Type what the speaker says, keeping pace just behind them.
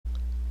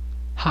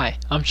Hi,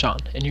 I'm Sean,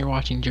 and you're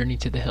watching Journey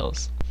to the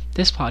Hills.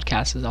 This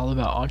podcast is all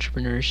about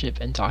entrepreneurship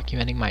and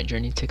documenting my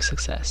journey to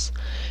success.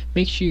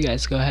 Make sure you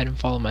guys go ahead and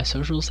follow my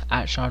socials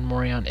at Sean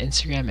Morey on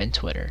Instagram and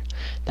Twitter.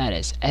 That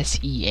is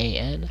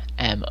SeanMourey.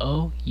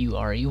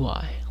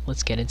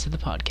 Let's get into the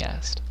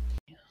podcast.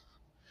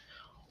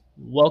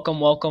 Welcome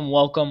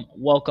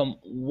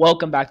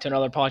back to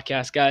another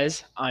podcast,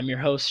 guys. I'm your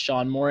host,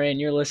 Sean Morey, and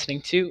you're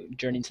listening to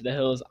Journey to the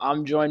Hills.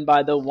 I'm joined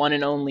by the one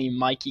and only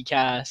Mikey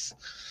Cass.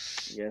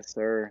 Yes,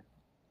 sir.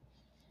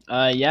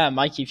 Yeah,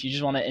 Mikey, if you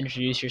just want to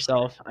introduce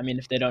yourself, I mean,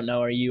 if they don't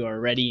know, are you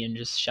already, and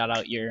just shout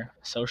out your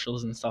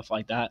socials and stuff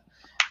like that,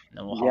 and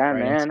then we'll hop Yeah,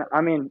 right into man. it. I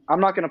mean, I'm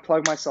not gonna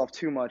plug myself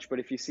too much, but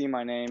if you see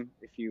my name,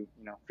 if you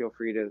feel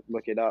free to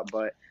look it up.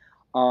 But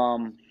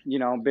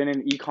been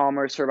in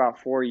e-commerce for about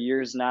 4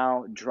 years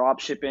now, drop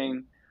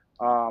shipping,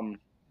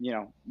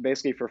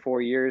 basically for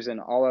 4 years.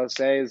 And all I'll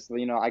say is,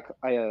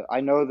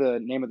 I know the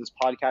name of this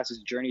podcast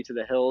is Journey to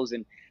the Hills,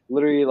 and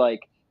literally,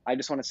 like, I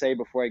just want to say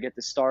before I get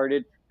this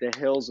started, the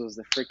Hills was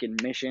the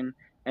freaking mission.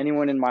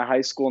 Anyone in my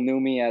high school knew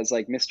me as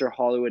like Mr.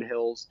 Hollywood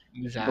Hills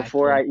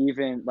before I Exactly.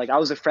 even like I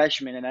was a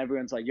freshman and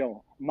everyone's like,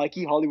 yo,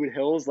 Mikey Hollywood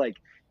Hills, like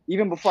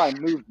even before I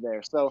moved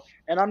there. So,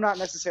 and I'm not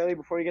necessarily,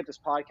 before you get this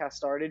podcast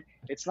started,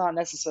 it's not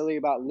necessarily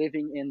about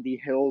living in the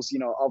hills,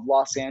 of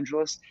Los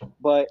Angeles,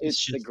 but It's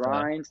it's the just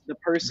grind, the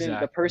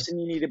exactly. person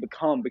you need to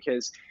become,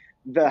 because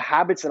the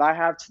habits that I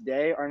have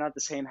today are not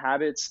the same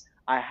habits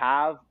I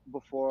have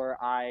before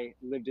I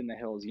lived in the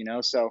hills.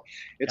 So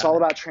it's all Yeah,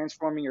 about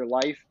transforming your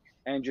life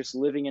and just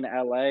living in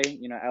LA,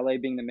 LA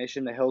being the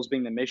mission, the hills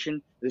being the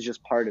mission is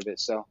just part of it.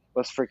 So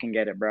let's freaking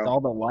get it, it's bro.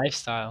 all the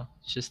lifestyle.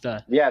 It's just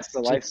Yeah, it's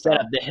the just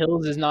setup. lifestyle. The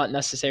Hills is not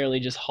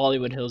necessarily just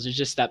Hollywood Hills. It's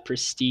just that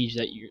prestige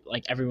that you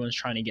like everyone's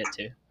trying to get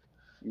to.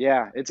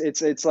 Yeah,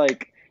 it's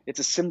like it's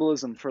a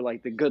symbolism for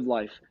like the good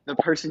life, the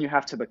person you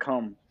have to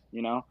become,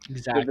 the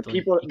Exactly.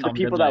 people the Become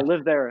good people that life.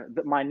 live there,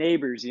 my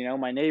neighbors,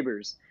 my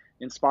neighbors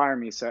inspire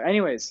me. So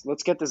anyways,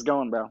 let's get this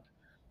going, bro.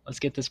 Let's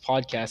get this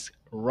podcast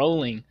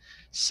rolling.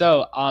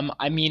 So,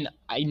 I mean,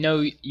 I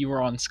know you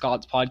were on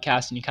Scott's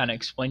podcast and you kind of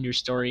explained your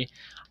story.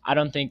 I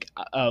don't think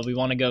we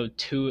want to go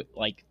too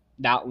like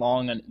that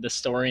long on the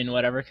story and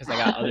whatever because I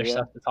got other Yeah.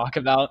 stuff to talk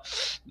about.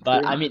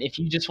 But I Yeah. mean, if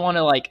you just want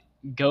to like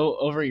go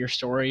over your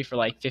story for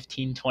like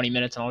 15, 20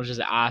 minutes and I'll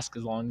just ask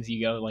as long as you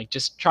go, like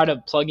just try to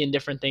plug in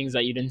different things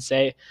that you didn't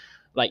say,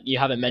 like you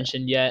haven't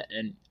mentioned yet,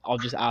 and I'll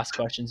just ask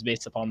questions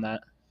based upon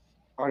that.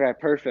 Okay,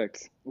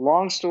 perfect.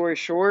 Long story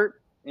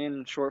short,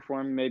 in short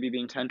form, maybe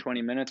being 10,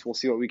 20 minutes, we'll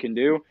see what we can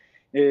do,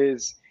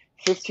 is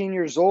 15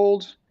 years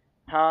old,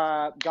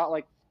 got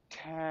like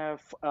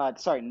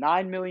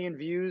 9 million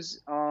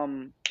views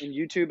in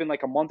YouTube in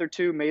like a month or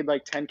two, made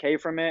like 10K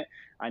from it.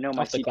 I know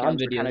my Off the clown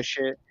CPMs are kind of videos.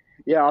 shit.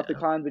 Yeah, off the Yeah.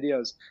 clown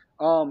videos.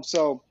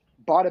 So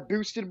bought a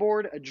boosted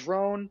board, a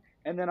drone,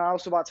 and then I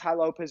also bought Ty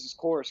Lopez's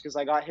course because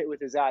I got hit with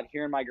his ad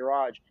here in my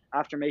garage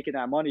after making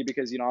that money,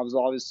 because I was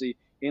obviously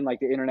in like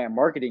the internet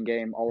marketing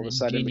game all of a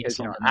sudden, because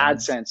Genius on them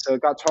ads. AdSense. So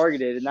it got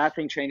targeted, and that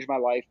thing changed my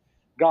life,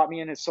 got me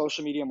into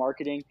social media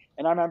marketing.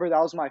 And I remember that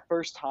was my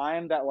first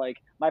time that, like,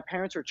 my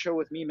parents were chill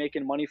with me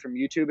making money from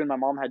YouTube, and my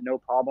mom had no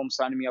problem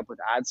signing me up with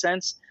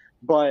AdSense.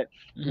 But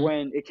Mhm.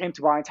 when it came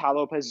to buying Ty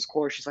Lopez's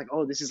course, she's like,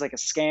 "Oh, this is like a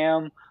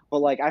scam." But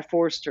like, I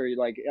forced her.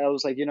 Like, I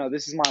was like,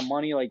 this is my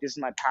money. Like, this is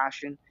my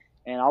passion.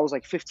 And I was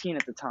like 15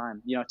 at the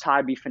time.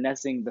 Ty be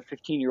finessing the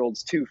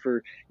 15-year-olds too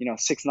for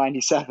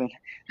 697.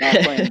 Not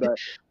playing, but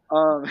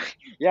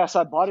yeah.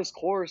 So I bought his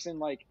course, and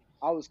like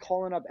I was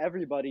calling up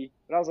everybody,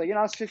 but I was like,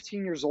 I was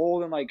 15 years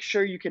old, and like,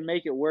 sure, you can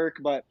make it work,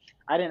 but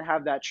I didn't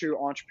have that true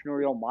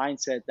entrepreneurial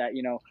mindset that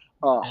Yeah.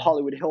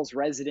 Hollywood Hills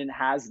resident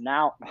has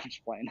now. I'm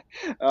just playing.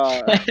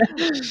 Uh,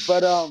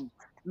 but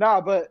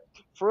nah, but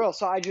for real.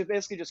 So I just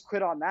basically just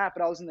quit on that.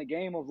 But I was in the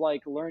game of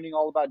like learning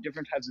all about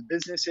different types of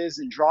businesses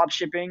and drop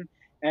shipping,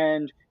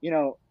 and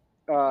so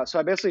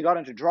I basically got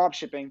into drop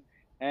shipping.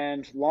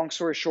 And long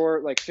story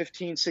short, like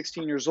 15,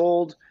 16 years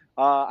old.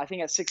 I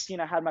think at 16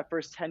 I had my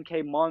first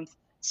 10K month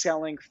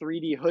selling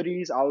 3D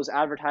hoodies. I was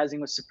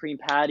advertising with Supreme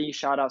Patty.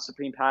 Shout out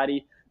Supreme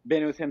Patty.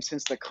 Been with him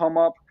since the come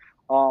up.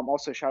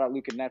 Also shout out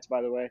Luca Nets,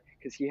 by the way,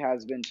 because he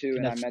has been too,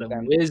 and I That's met the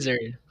them.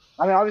 wizard.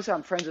 I mean, obviously,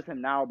 I'm friends with him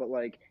now, but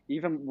like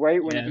even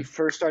right when Yeah. he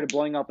first started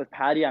blowing up with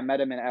Patty, I met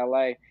him in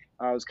LA. It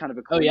was kind of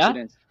a Oh yeah.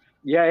 coincidence.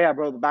 Yeah, yeah,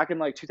 bro. Back in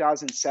like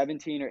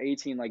 2017 or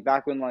 18, like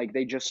back when like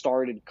they just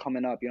started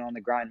coming up, on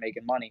the grind,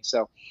 making money.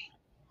 So,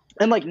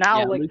 and like now,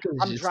 Yeah. like Luca's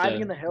I'm just driving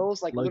a in the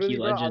hills, like low key literally,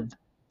 bro. legend.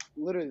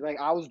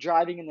 I was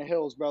driving in the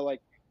hills, bro. Like,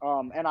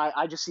 and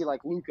I just see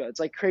like Luca. It's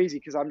like crazy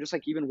because I'm just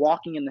like even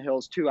walking in the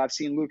hills too. I've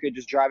seen Luca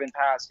just driving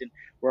past, and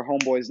we're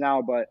homeboys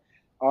now. But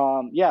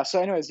yeah. So,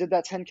 anyways, did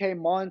that 10K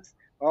month.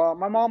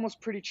 My mom was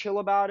pretty chill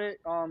about it.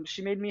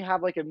 She made me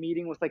have like a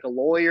meeting with like a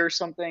lawyer or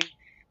something.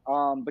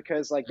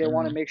 Because like they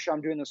want to Mm. make sure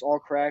I'm doing this all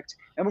correct.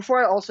 And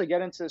before I also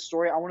get into the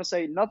story, I want to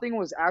say nothing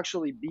was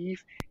actually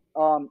beef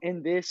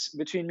in this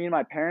between me and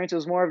my parents. It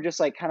was more of just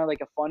like kind of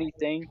like a funny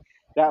thing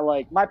that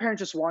like my parents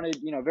just wanted,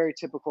 very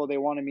typical. They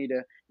wanted me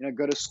to,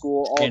 go to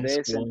school, Stay all in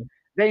this, and school.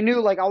 they knew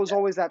like I was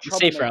always that The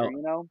safe troublemaker,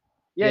 route.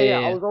 Yeah, Yeah, yeah, yeah,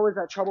 I yeah. was always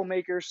that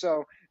troublemaker,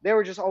 so they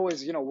were just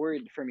always,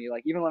 worried for me.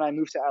 Like even when I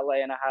moved to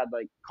LA and I had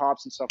like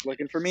cops and stuff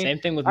looking for me. Same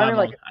thing with I my mean,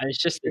 like mom. It's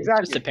just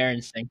exactly, a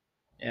parents thing.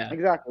 Yeah,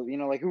 exactly.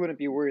 Like who wouldn't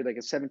be worried? Like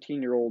a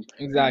 17-year-old,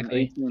 and I'm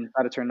exactly. 18,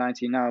 about to turn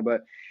 19 now.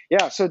 But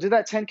yeah, so did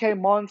that 10K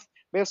month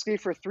basically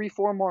for 3,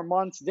 4 more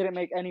months. Didn't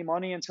make any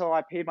money until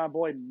I paid my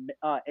boy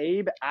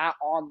Abe at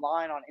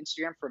online on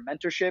Instagram for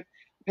mentorship.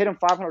 Paid him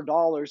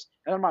 $500,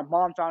 and then my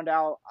mom found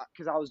out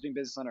because I was doing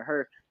business under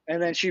her,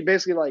 and then she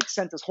basically like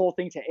sent this whole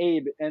thing to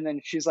Abe, and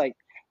then she's like,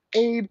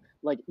 Abe,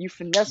 like you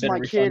finessed Better my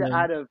kid refund them.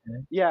 out of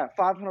Yeah. yeah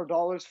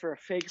 $500 for a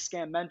fake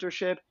scam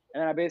mentorship,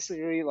 and then I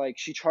basically like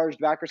she charged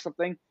back or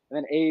something, and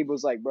then Abe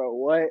was like, bro,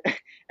 what?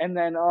 And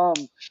then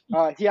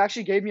he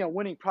actually gave me a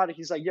winning product.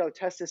 He's like, yo,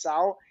 test this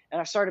out, and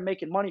I started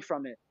making money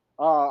from it.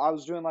 I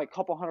was doing like a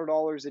couple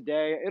 $100 a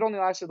day. It only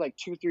lasted like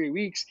 2, 3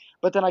 weeks,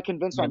 but then I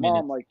convinced But my I mean,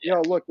 mom it's like,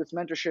 yo, look, this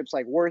mentorship's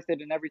like worth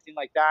it and everything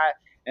like that.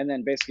 And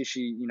then basically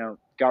she,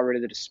 got rid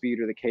of the dispute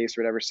or the case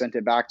or whatever, sent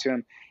it back to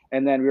him,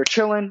 and then we were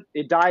chilling.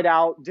 It died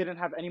out. Didn't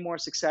have any more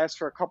success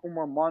for a couple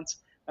more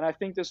months, and I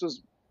think this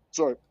was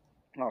sorry.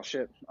 Oh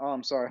shit.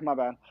 Sorry, my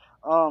bad.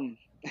 Um,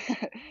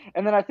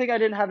 and then I think I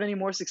didn't have any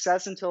more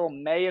success until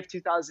May of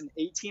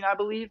 2018, I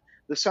believe,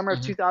 the summer of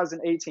mhm.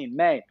 2018,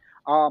 May.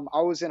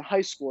 I was in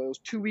high school. It was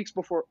 2 weeks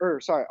before, or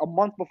sorry, a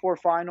month before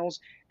finals,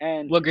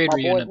 and What grade my were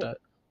you in boy, at that?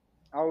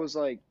 I was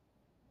like,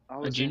 I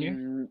A was junior?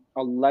 in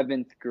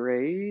 11th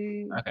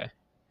grade. Okay.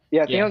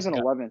 Yeah, I think I Yeah. was in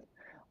Got. 11th.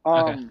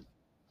 Okay. Um,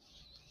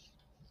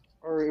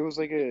 or it was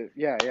like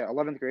yeah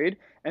 11th grade,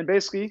 and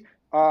basically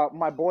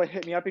my boy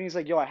hit me up and he's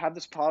like, yo, I have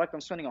this product.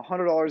 I'm spending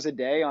 $100 a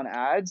day on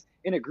ads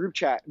in a group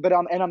chat, but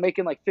I'm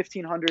making like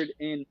 1500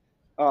 in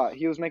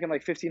he was making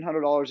like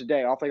 $1,500 a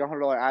day off like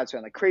 $100 ad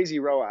spend, like crazy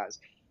ROAS.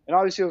 And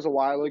obviously it was a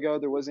while ago.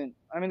 There wasn't,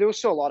 I mean, there was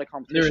still a lot of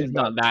There competition, is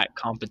but not that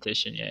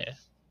competition. Yeah, yeah.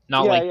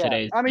 Not yeah, like yeah,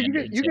 today's I mean,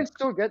 standards. you Yeah.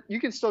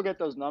 can still get,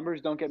 those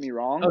numbers, don't get me Oh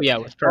wrong. yeah,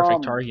 with perfect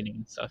um targeting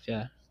and stuff.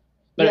 Yeah.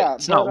 But yeah,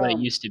 it's but not what it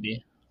used to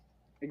be.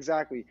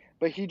 exactly.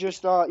 But he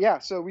just yeah,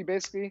 so we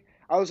basically,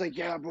 I was like,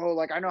 yeah, bro,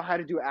 like I know how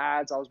to do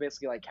ads. I was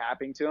basically like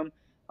capping to him.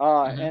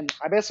 Hmm. And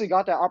I basically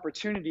got that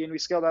opportunity, and we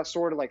scaled that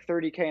store to like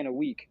 30K in a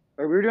week.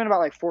 Or we were doing about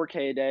like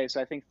 4K a day,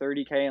 so I think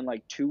 30K in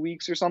like 2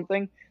 weeks or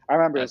something. I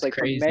remember it was That's like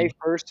from May crazy.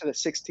 1st to the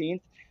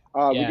 16th.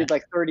 We Yeah. did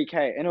like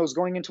 30K, and it was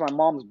going into my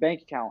mom's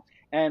bank account.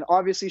 And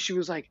obviously she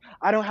was like,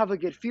 I don't have a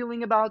good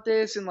feeling about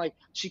this. And like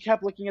she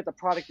kept looking at the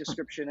product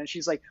description, and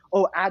she's like,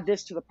 oh, add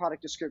this to the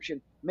product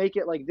description, make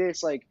it like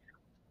this, like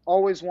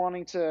always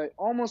wanting to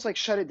almost like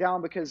shut it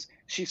down because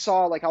she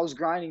saw like I was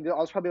grinding. I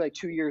was probably like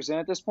 2 years in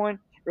at this point,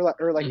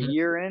 or like a Hmm.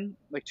 year in,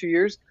 like 2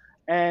 years,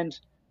 and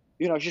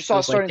she It saw it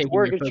was like starting to taking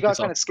work, your and she focus got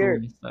kind off of school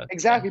scared. and stuff. Yeah.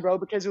 Exactly, bro,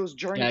 because it was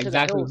Journey Yeah. to the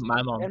Exactly with Hills,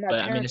 my mom. and my But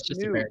I mean, parents it's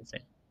just a knew. parents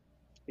thing.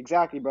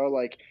 Exactly, bro.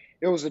 Like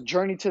it was a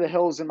journey to the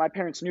hills, and my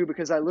parents knew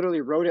because I literally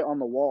wrote it on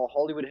the wall,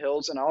 Hollywood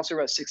Hills, and I also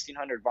wrote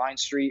 1600 Vine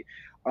Street,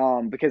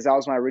 because that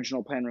was my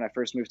original plan when I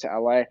first moved to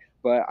LA.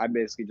 But I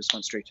basically just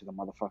went straight to the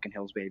motherfucking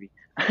hills, baby.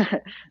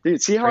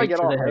 Dude, see how I Straight get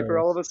to all the hyper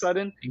all hills. of a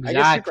sudden? I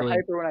get super Exactly.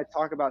 hyper when I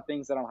talk about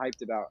things that I'm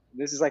hyped about.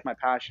 This is like my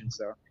passion,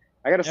 so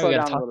I got to Yeah, we slow got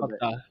to down a talk little about bit,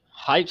 the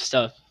hype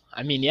stuff.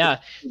 I mean,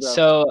 yeah. bro.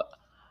 So,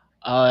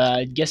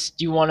 I guess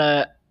do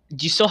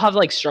you still have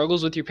like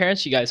struggles with your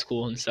parents? You guys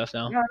cool and stuff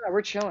now? No, no,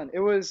 we're chilling. It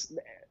was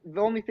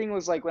the only thing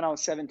was like when I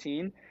was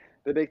 17.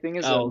 The big thing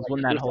is Oh, it was like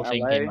when I that moved to whole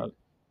thing came LA. up.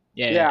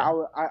 Yeah, Yeah,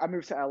 yeah. I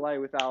moved to LA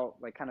without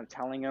like kind of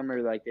telling them,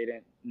 or like they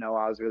didn't know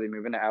I was really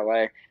moving to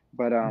LA.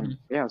 But Hmm.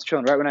 yeah, I was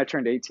chilling. Right when I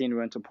turned 18, we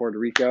went to Puerto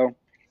Rico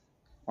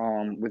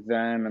with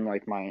them and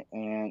like my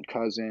aunt,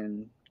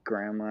 cousin,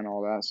 grandma, and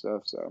all that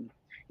stuff. So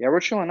yeah, we're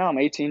chilling now. I'm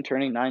 18,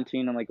 turning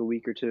 19 in like a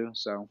week or two.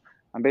 So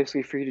I'm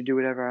basically free to do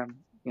whatever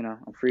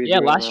I'm free to Yeah,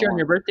 do whatever last I year on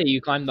your want. birthday,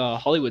 you climbed the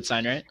Hollywood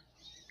sign, right?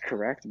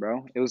 Correct,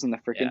 bro. It was in the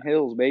Yeah, freaking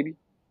hills, baby.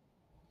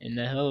 in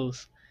the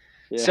hills.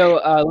 Yeah. So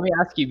let me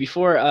ask you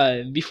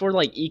before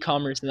like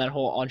e-commerce and that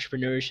whole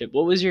entrepreneurship,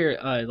 what was your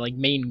like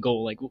main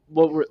goal? Like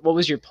what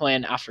was your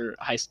plan after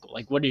high school?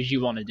 Like what did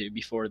you want to do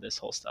before this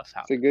whole stuff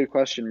It's a happened? good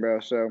question, bro.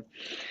 So,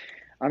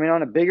 I mean,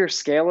 on a bigger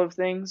scale of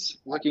things,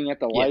 looking at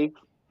the Yeah, life,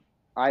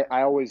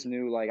 I always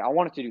knew like I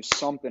wanted to do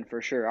something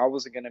for sure. I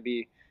wasn't gonna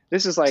be.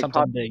 This is like something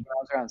probably big, when I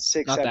was around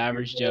six, not the 7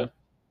 years average Joe. old.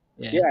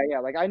 Yeah. Yeah, yeah.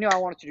 Like I knew I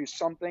wanted to do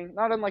something,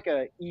 not in like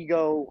a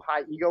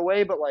high ego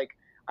way, but like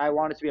I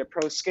wanted to be a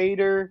pro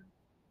skater,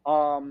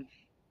 um,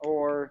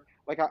 or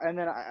like, and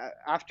then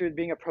after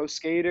being a pro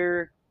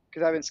skater,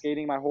 because I've been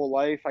skating my whole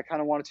life, I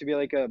kind of wanted to be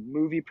like a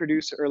movie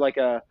producer or like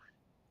a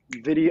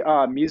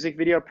music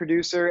video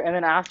producer. And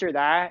then after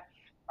that,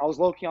 I was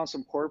low key on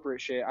some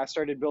corporate shit. I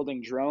started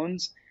building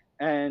drones,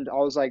 and I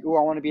was like, oh,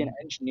 I want to be an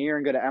engineer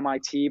and go to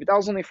MIT. But that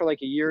was only for like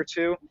a year or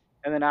two.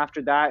 And then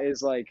after that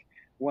is like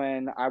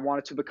when I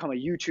wanted to become a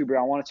YouTuber.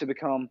 I wanted to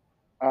become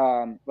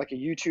like a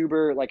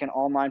YouTuber, like an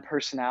online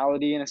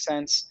personality in a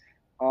sense.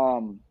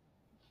 Um,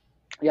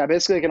 yeah,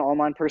 basically like an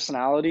online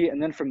personality.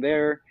 And then from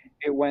there,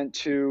 it went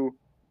to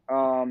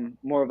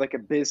more of like a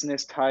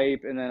business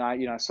type. And then I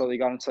slowly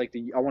got into like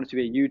I wanted to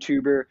be a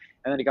YouTuber,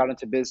 and then it got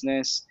into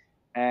business.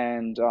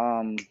 And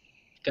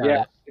Got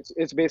Yeah, it.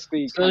 it's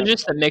basically So it kind was of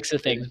just a mix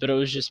of things, but it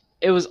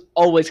was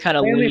always kind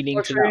of mainly leading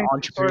to the fluctuating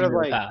from sort of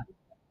entrepreneurial like, path.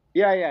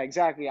 yeah, yeah,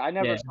 exactly. I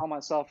never Yeah, saw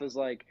myself as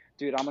like,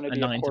 dude, I'm gonna a be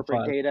a nine to corporate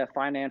five. data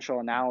financial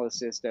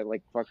analyst at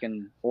like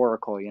fucking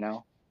Oracle, you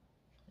know?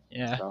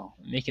 Yeah, So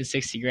making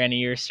 60 grand a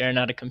year, staring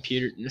at a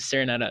computer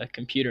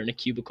in a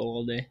cubicle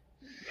all day.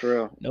 for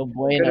real, No couldn't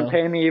bueno.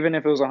 pay me even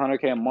if it was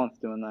 100K a month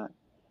doing that.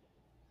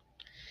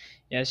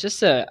 Yeah, it's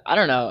just I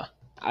don't know.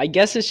 I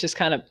guess it's just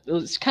kind of it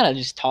was kind of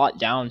just taught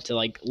down to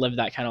like live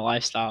that kind of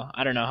lifestyle.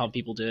 I don't know how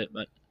people do it,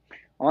 but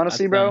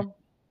Honestly, that's them. bro,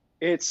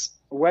 it's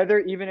whether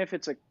even if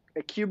it's a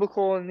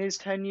cubicle in these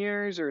 10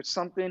 years or it's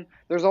something,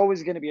 there's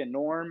always going to be a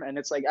norm. And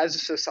it's like, as a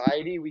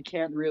society, we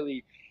can't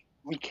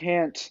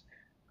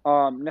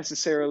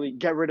necessarily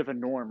get rid of a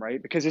norm,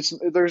 right? Because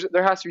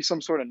there has to be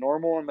some sort of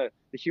normal, and the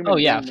Oh human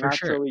yeah, being for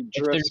sure. naturally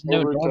If drifts there's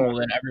no over to, normal,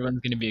 then everyone's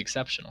gonna be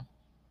exceptional.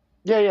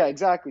 yeah, yeah,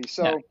 exactly. Yeah.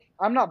 So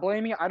I'm not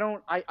blaming.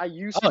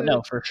 Oh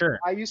no, for sure.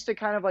 I used to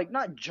kind of like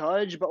not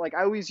judge, but like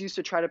I always used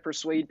to try to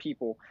persuade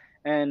people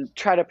and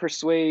try to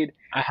persuade,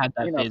 I had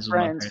that phase with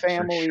my friends, parents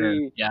for sure.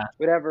 family, Yeah.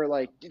 whatever,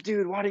 like,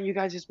 dude, why don't you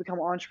guys just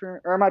become entrepreneur?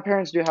 Or my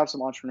parents do have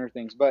some entrepreneur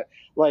things, but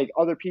like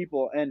other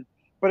people.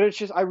 But it's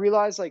just, I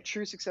realize like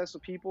true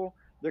successful people,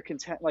 they're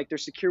content, like they're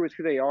secure with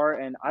who they are.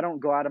 And I don't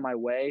go out of my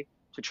way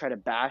to try to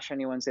bash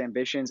anyone's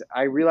ambitions.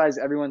 I realize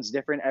everyone's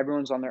different.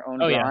 Everyone's on their own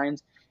Oh yeah.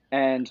 grind.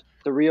 And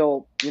the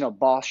real,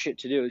 boss shit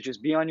to do is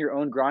just be on your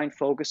own grind,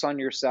 focus on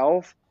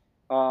yourself.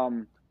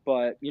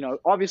 But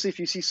obviously, if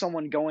you see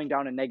someone going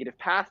down a negative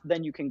path,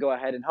 then you can go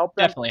ahead and help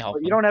them. Definitely help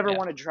But you them. don't ever Yeah.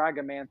 want to drag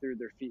a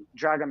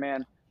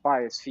man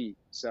by his feet.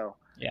 So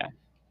Yeah.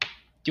 Do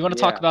you want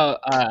to talk yeah,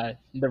 about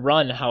the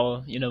run?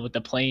 How with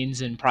the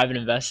planes and private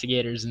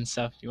investigators and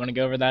stuff? Do you want to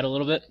go over that a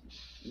little bit?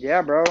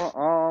 yeah,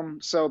 bro.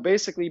 So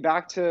basically,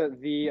 back to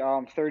the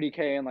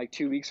 30K in like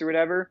 2 weeks or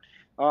whatever.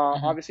 Hmm.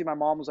 Obviously, my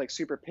mom was like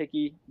super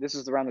picky. This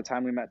is around the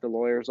time we met the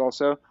lawyers,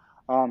 also,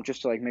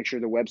 just to like make sure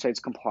the website's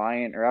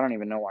compliant. Or I don't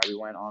even know why we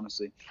went,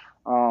 honestly.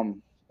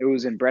 It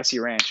was in Bressie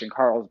Ranch in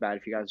Carlsbad,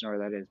 if you guys know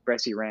where that is.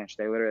 Bressie Ranch.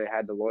 They literally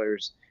had the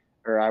lawyers,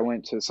 or I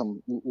went to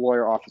some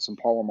lawyer office in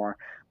Palomar.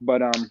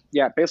 But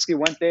yeah, basically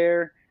went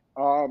there.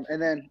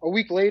 And then a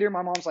week later,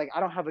 my mom's like, I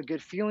don't have a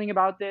good feeling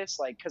about this,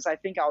 like, because I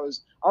think I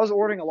was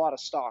ordering a lot of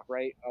stock,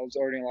 right? I was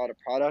ordering a lot of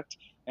product,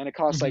 and it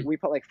cost like Hmm. we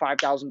put like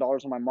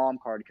 $5,000 on my mom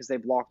card because they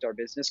blocked our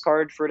business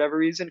card for whatever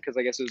reason, because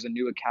I guess it was a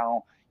new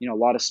account, a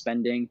lot of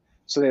spending,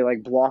 so they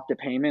like blocked the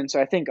payment.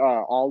 So I think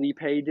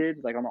Alipay did,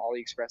 like on the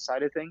AliExpress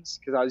side of things,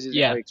 because I was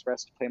using Yeah.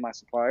 AliExpress to pay my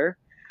supplier.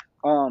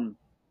 Um,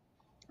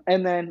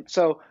 and then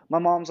so my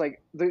mom's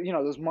like,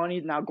 there's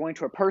money now going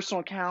to a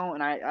personal account,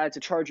 and I had to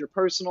charge her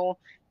personal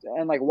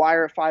and like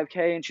wire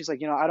 5K. And she's like,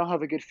 I don't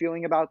have a good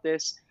feeling about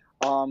this.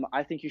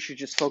 I think you should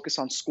just focus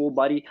on school,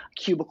 buddy.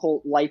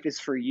 Cubicle life is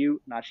for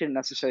you. Now, she didn't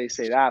necessarily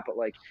say that, but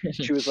like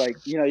she was like,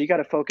 you got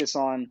to focus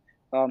on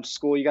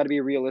school. You got to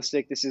be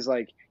realistic. This is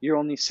like you're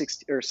only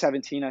 16 or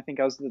 17, I think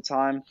I was at the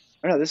time.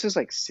 Or no, this is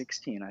like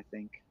 16, I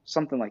think,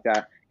 something like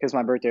that, because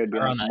my birthday would be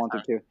in like Around a that month or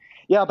time. two.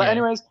 Yeah, but Yeah.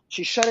 anyways,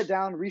 she shut it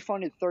down,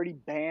 refunded 30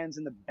 bands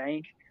in the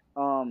bank.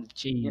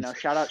 Jeez.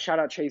 Shout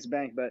out Chase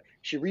Bank, but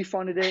she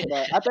refunded it.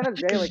 But at the end of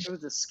the day, like it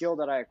was a skill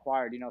that I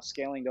acquired,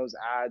 scaling those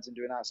ads and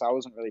doing that. So I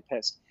wasn't really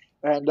pissed.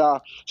 And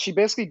she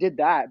basically did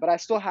that, but I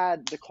still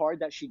had the card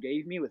that she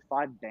gave me with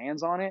 5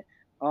 bands on it.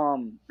 I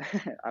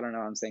don't know,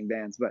 I'm saying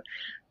bands, but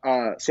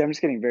see, I'm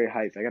just getting very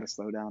hyped. I gotta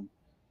slow down.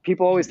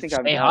 People always think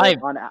I'm Stay hype.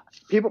 on.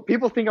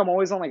 People think I'm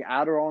always on like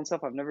Adderall and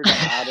stuff. I've never done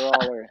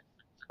Adderall, or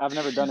I've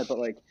never done it, but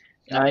like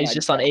I No, don't know. he's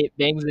just on 8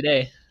 bangs a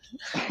day.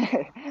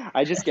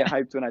 I just get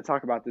hyped when I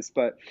talk about this.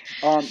 But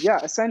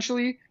yeah,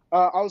 essentially,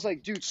 I was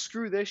like, dude,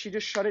 screw this. She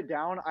just shut it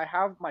down. I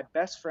have my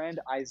best friend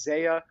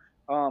Isaiah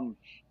um,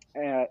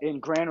 in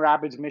Grand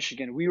Rapids,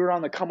 Michigan. We were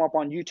on the come up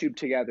on YouTube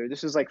together.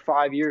 This is like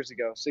 5 years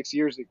ago, 6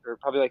 years ago, or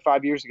probably like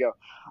 5 years ago.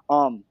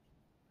 Um,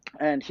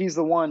 and he's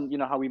the one,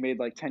 how we made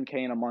like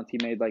 10K in a month. He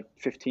made like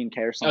 15K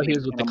or Oh, he something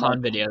was with in the a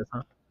month. con videos,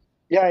 huh?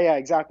 Yeah, yeah,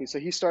 exactly. So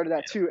he started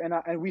that too,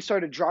 and we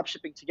started drop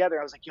shipping together.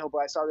 I was like, "Yo,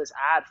 bro, I saw this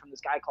ad from this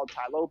guy called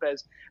Ty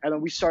Lopez," and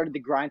then we started the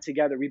grind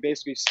together. We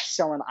basically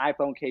selling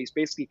iPhone case,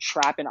 basically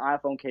trapping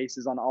iPhone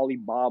cases on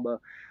Alibaba.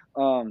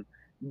 Um,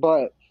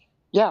 but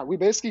yeah, we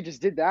basically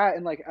just did that,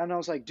 and I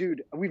was like,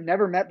 "Dude, we've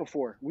never met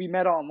before. We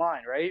met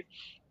online, right?"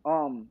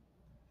 Um,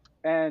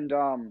 and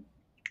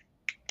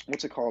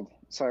what's it called?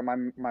 Sorry,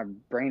 my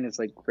brain is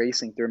like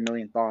racing through a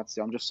million thoughts.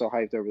 So I'm just so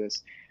hyped over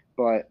this,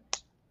 but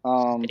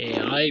um. Stay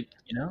hype.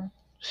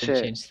 Should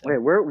Shit. change stuff.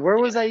 Wait, where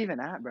was I even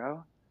at,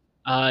 bro?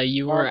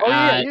 You were Oh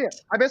yeah, at yeah.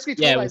 I basically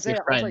yeah told with your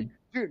Isaiah, I was like, friend.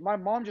 dude, my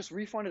mom just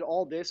refunded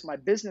all this. My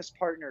business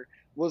partner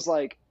was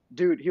like,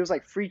 dude, he was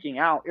like freaking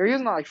out. Or he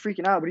was not like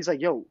freaking out, but he's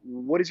like, yo,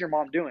 what is your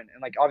mom doing?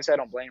 And like, obviously, I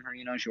don't blame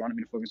her. She wanted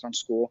me to focus on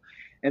school.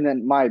 And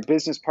then my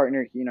business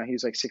partner, he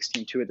was like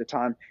 16 too at the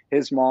time.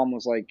 His mom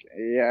was like,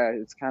 yeah,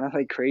 it's kind of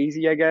like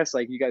crazy, I guess.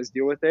 Like, you guys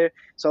deal with it.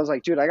 So I was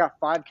like, dude, I got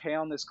 5K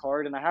on this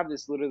card, and I have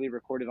this literally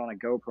recorded on a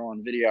GoPro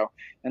on video.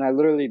 And I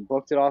literally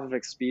booked it off of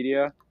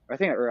Expedia, I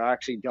think, or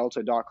actually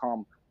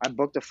Delta.com. I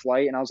booked a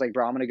flight and I was like,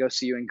 bro, I'm gonna go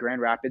see you in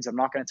Grand Rapids. I'm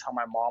not gonna tell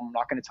my mom. I'm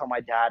not gonna tell my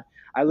dad.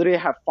 I literally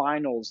have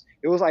finals.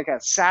 It was like a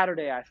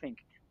Saturday, I think.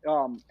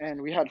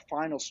 And we had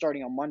finals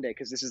starting on Monday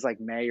because this is like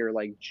May or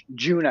like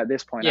June at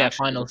this point. Yeah,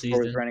 Actually, final the floor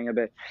was season. running a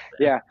bit.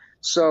 Yeah.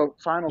 So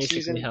final Basically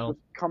season hell. was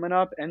coming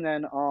up, and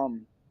then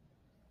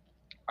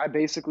I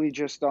basically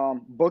just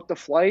booked the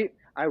flight.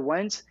 I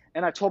went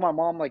and I told my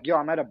mom like, "Yo,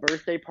 I'm at a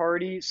birthday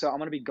party, so I'm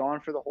gonna be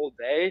gone for the whole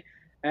day."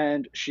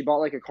 And she bought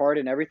like a card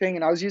and everything.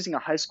 And I was using a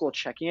high school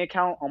checking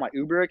account on my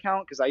Uber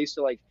account because I used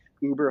to like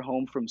Uber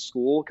home from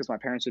school because my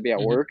parents would be at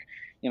Hmm. work,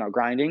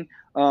 grinding.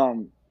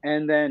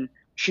 And then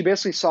she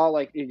basically saw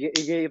like it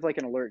gave like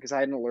an alert because I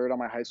had an alert on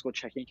my high school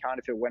checking account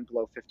if it went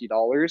below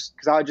 $50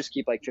 because I would just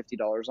keep like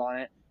 $50 on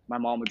it. My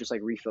mom would just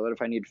like refill it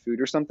if I needed food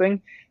or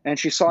something. And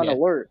she saw an Yeah.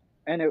 alert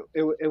and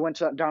it went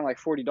down like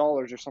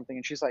 $40 or something,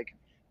 and she's like,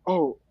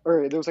 oh,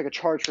 or there was like a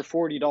charge for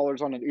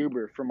 $40 on an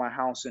Uber from my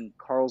house in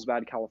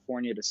Carlsbad,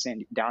 California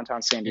to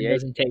downtown San It Diego.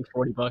 doesn't take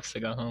 $40 to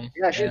go home.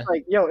 Yeah, she's Yeah.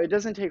 like, yo, it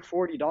doesn't take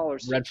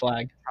 $40 to get Red to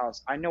flag. his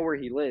house. I know where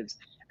he lives.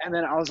 And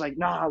then I was like,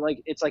 nah,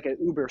 like it's like an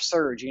Uber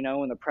surge,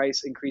 when the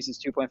price increases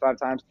 2.5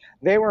 times.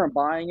 They weren't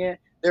buying it.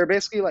 They were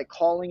basically like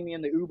calling me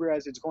in the Uber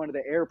as it's going to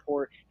the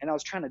airport, and I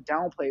was trying to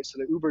downplay it so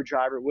the Uber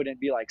driver wouldn't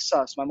be like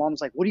sus. My mom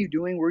was like, "What are you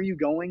doing? Where are you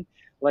going?"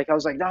 Like I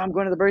was like, "Nah, I'm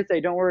going to the birthday.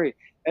 Don't worry."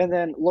 And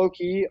then low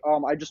key,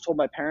 I just told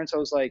my parents. I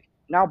was like,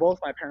 now both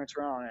my parents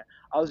were on it.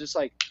 I was just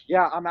like,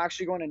 yeah, I'm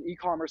actually going to an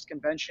e-commerce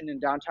convention in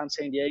downtown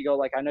San Diego.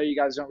 Like I know you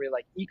guys don't really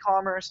like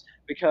e-commerce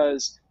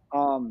because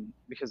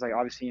like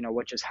obviously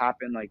what just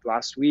happened like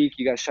last week,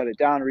 you guys shut it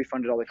down,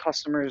 refunded all the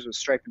customers with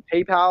Stripe and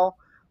PayPal.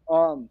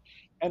 um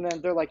and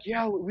then they're like,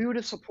 yeah, we would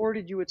have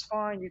supported you, it's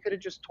fine, you could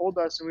have just told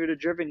us and we would have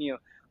driven you.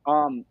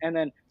 And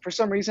then for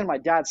some reason my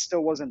dad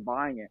still wasn't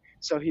buying it,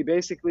 so he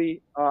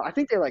basically I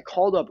think they like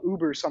called up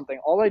Uber or something.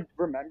 All I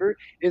remember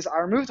is I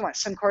removed my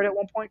SIM card at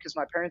one point because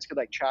my parents could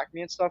like track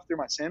me and stuff through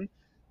my SIM.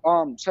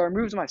 So I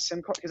removed my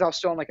SIM card because I was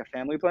still on like a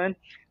family plan.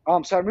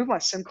 So I removed my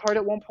SIM card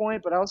at one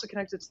point, but I also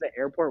connected to the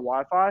airport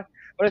Wi-Fi.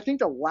 But I think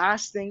the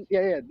last thing,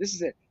 yeah, this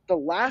is it. The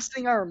last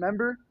thing I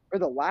remember, or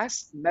the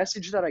last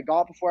message that I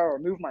got before I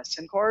removed my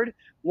SIM card,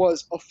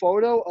 was a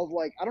photo of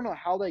like, I don't know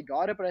how they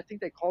got it, but I think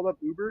they called up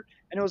Uber,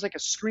 and it was like a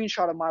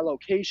screenshot of my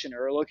location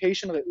or a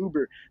location of the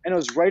Uber, and it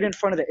was right in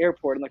front of the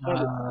airport and like one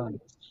of the Uh,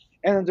 terminals.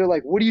 And then they're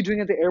like, "What are you doing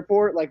at the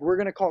airport? Like, we're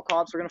gonna call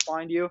cops. We're gonna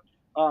find you."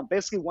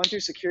 Basically went through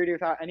security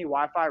without any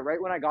Wi-Fi.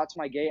 Right when I got to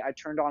my gate, I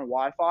turned on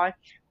Wi-Fi.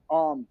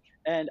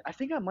 And I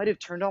think I might have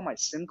turned on my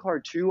SIM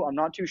card too. I'm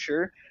not too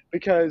sure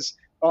because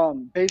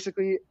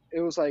basically it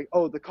was like,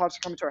 oh, the cops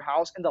are coming to our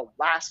house. And the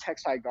last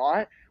text I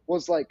got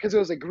was like, because it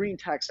was a green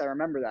text. I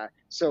remember that.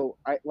 So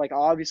I like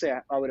obviously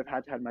I would have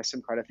had to have my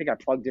SIM card. I think I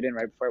plugged it in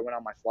right before I went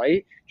on my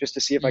flight just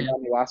to see if I mhm. got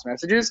any last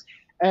messages.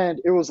 And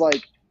it was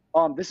like,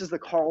 this is the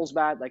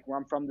Carlsbad, like where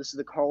I'm from. This is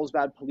the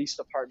Carlsbad Police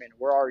Department.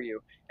 Where are you?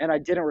 And I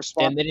didn't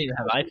respond. Damn, they didn't even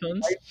have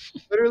iPhones.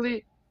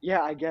 Literally,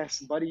 yeah, I guess,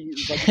 buddy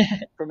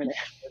from an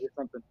Android or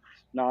something.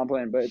 No, I'm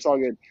playing, but it's all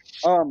good.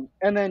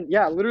 And then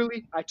yeah,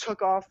 literally, I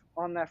took off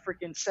on that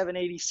freaking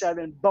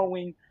 787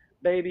 Boeing,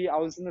 baby. I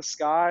was in the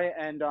sky,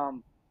 and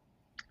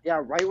yeah,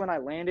 right when I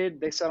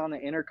landed, they said on the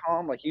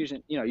intercom, like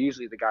usually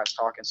the guys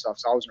talk and stuff,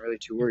 so I wasn't really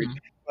too worried. Hmm.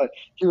 But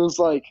he was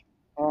like,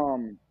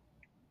 um,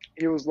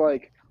 he was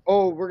like,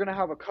 "Oh, we're gonna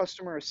have a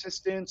customer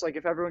assistance. Like,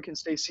 if everyone can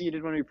stay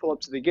seated when we pull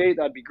up to the gate,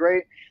 that'd be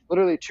great."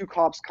 Literally, two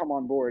cops come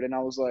on board, and I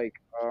was like,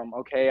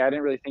 "Okay." I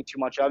didn't really think too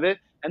much of it,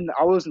 and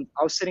I was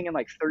sitting in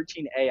like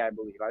 13A, I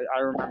believe. I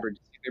remember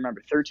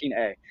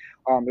 13A.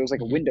 There was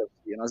like a Hmm. window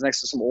seat, and I was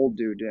next to some old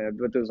dude,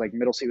 but there was like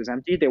middle seat was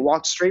empty. They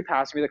walked straight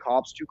past me, the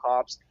cops, two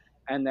cops,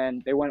 and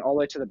then they went all the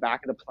way to the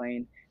back of the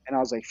plane. And I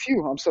was like,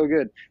 "Phew, I'm so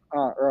good,"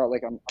 or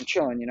like I'm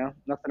chilling,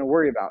 nothing to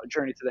worry about.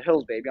 Journey to the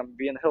hills, baby. I'm gonna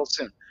be in the hills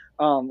soon.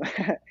 Um,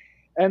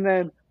 and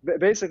then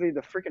basically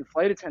the freaking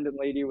flight attendant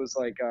lady was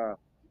like,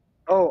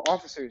 "Oh,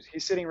 officers,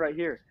 he's sitting right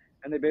here."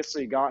 And they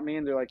basically got me,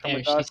 and they're like, "Come Damn,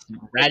 with us." she's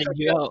They ratting took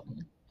me you out.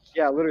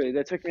 yeah, literally,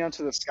 they took me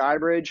onto the sky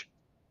bridge,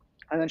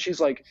 and then she's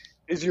like,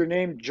 "Is your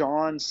name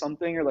John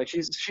something?" Or like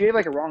she gave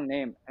like a wrong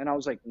name, and I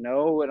was like,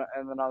 "No,"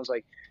 and then I was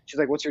like, she's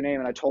like, "What's your name?"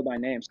 And I told my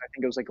name, so I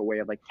think it was like a way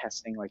of like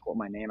testing like what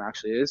my name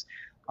actually is.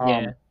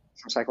 Yeah.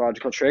 Some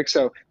psychological trick.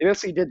 So they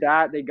basically did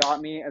that. They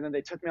got me, and then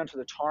they took me onto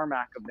the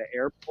tarmac of the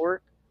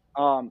airport.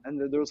 And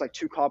there was like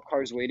two cop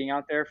cars waiting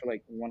out there for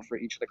like one for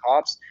each of the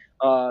cops.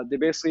 They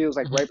basically, it was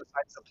like Hmm. right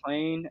beside the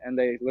plane, and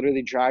they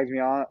literally dragged me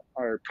on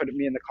or put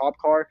me in the cop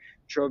car,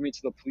 drove me to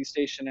the police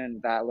station in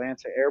the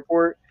Atlanta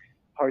airport,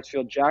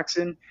 Hartsfield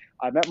Jackson.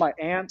 I met my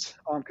aunt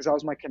because that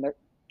was my connect.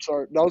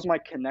 Sorry, that was my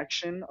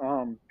connection.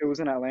 It was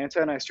in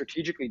Atlanta, and I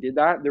strategically did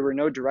that. There were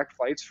no direct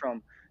flights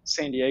from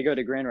San Diego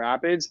to Grand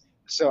Rapids,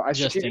 so I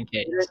Just strategically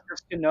in did it case.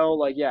 just to know,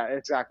 like, yeah,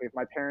 exactly. If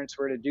my parents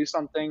were to do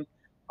something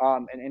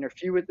and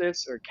interfere with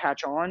this or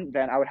catch on,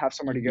 then I would have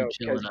somewhere to You'd be go.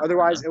 Because chilling out.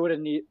 otherwise, Yeah.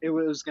 it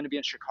was going to be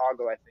in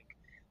Chicago, I think.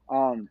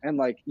 And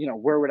like,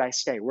 where would I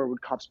stay? Where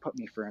would cops put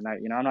me for a night?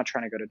 I'm not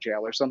trying to go to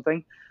jail or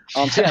something.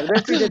 So yeah, they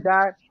basically did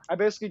that. I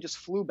basically just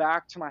flew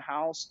back to my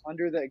house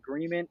under the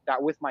agreement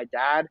that with my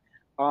dad.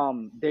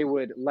 they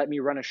would let me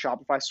run a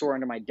Shopify store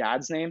under my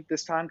dad's name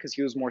this time because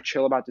he was more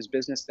chill about this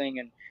business thing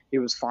and he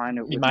was fine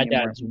with My me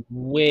more. dad's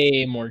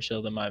way more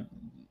chill than my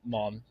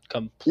mom. Yeah,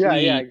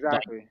 Complete, like,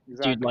 exactly, dude,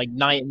 exactly. like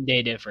night and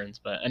day difference.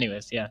 But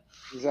anyways, yeah.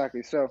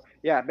 Exactly. So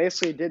yeah,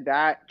 basically did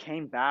that,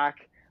 came back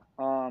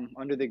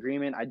under the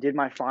agreement. I did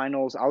my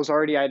finals. I was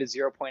already at a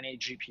 0.8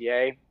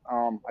 GPA.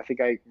 I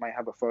think I might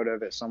have a photo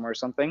of it somewhere or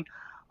something.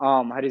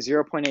 I had a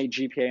 0.8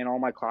 GPA in all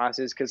my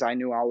classes because I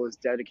knew I was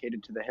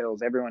dedicated to the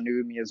Hills. Everyone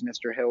knew me as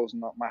Mr. Hills in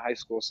my high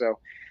school. So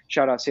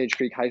shout out Sage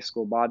Creek High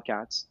School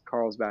Bobcats,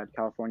 Carlsbad,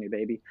 California,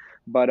 baby.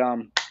 But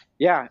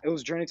yeah, it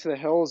was Journey to the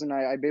Hills, and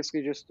I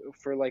basically just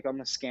for like on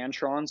the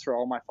Scantrons for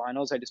all my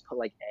finals, I just put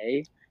like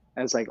A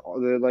as like all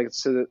the like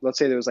so let's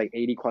say there was like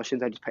 80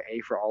 questions, I just put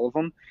A for all of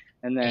them,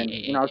 and then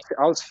A.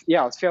 I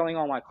was failing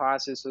all my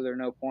classes, so there's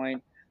no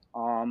point.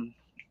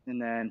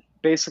 And then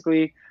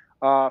basically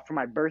for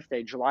my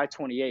birthday, July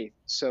 28th,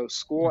 so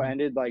school Mhm.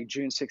 ended like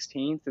June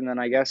 16th, and then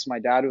I guess my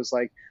dad was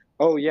like,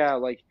 oh yeah,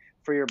 like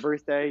for your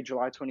birthday,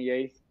 July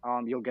 28th,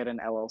 you'll get an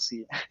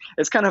LLC.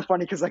 It's kind of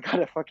funny because I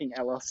got a fucking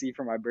LLC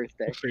for my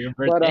birthday, For your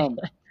but birthday.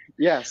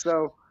 yeah,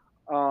 so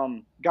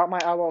got my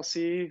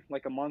LLC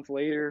like a month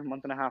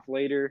and a half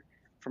later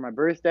for my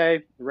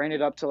birthday, ran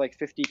it up to like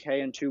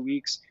 50K in 2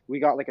 weeks. We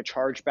got like a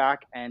chargeback,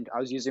 and I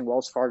was using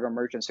Wells Fargo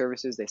Merchant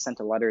Services. They sent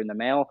a letter in the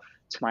mail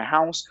to my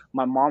house.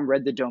 My mom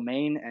read the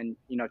domain, and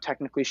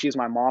technically she's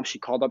my mom. She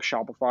called up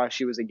Shopify.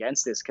 She was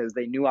against this because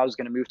they knew I was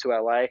going to move to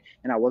LA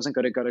and I wasn't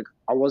going to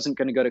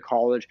go to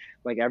college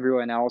like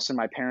everyone else. And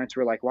my parents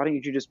were like, "Why don't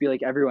you just be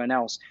like everyone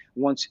else?"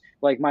 Once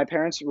like my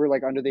parents were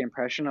like under the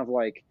impression of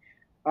like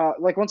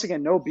once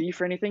again, no beef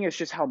or anything. It's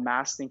just how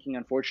mass thinking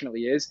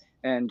unfortunately is,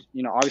 and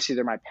obviously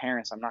they're my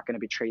parents. I'm not going to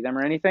betray them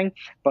or anything,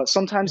 but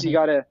sometimes Mhm.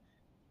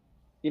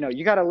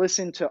 you gotta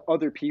listen to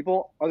other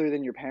people other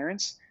than your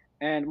parents.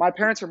 And my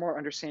parents are more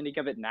understanding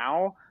of it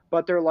now,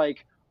 but they're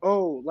like,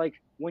 oh, like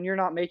when you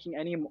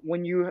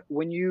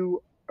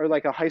are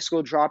like a high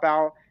school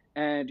dropout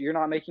and you're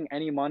not making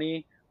any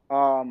money,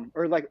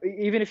 or like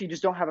even if you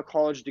just don't have a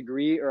college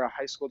degree or a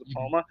high school Mhm.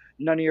 diploma,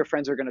 none of your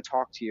friends are going to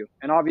talk to you.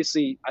 And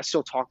obviously I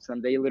still talk to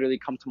them. They literally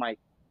come to my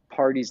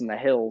parties in the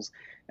hills,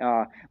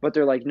 but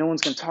they're like, no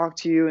one's going to talk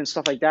to you and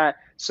stuff like that.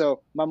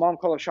 So my mom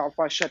called up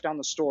Shopify, shut down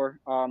the store.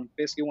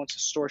 Basically, once the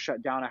store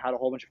shut down, I had a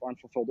whole bunch of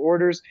unfulfilled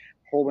orders,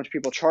 a whole bunch of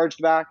people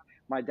charged back.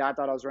 My dad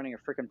thought I was running a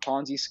freaking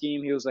Ponzi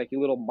scheme. He was like, "You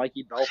little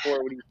Mikey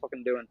Belfort, what are you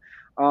fucking doing?"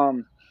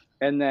 Um,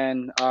 and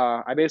then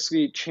I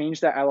basically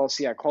changed that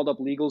LLC. I called up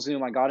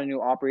LegalZoom. I got a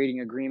new operating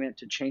agreement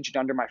to change it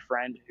under my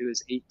friend who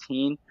is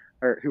 18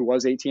 or who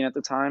was 18 at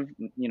the time.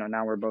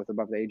 Now we're both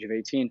above the age of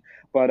 18.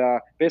 But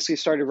basically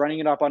started running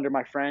it up under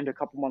my friend. A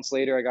couple months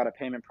later, I got a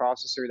payment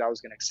processor that was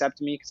going to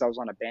accept me because I was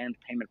on a banned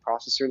payment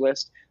processor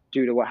list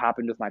due to what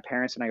happened with my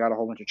parents, and I got a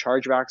whole bunch of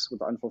chargebacks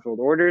with unfulfilled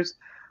orders.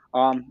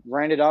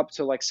 Ran it up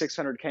to like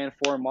 600K in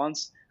 4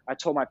 months. I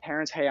told my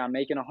parents, hey, I'm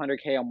making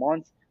 100K a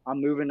month.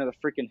 I'm moving to the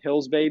freaking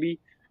hills,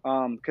 baby.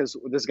 Because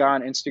this guy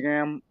on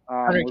Instagram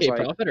was 100K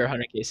like profit or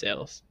 100K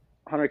sales?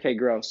 100K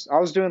gross. I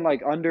was doing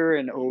like under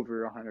and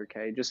over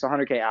 100K, just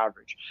 100K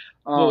average.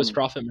 What was Um,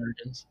 profit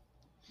margins?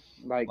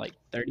 like Like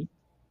 30?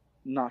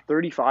 not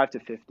 35 to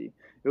 50.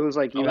 It was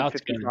like Oh, even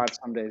that's good. 55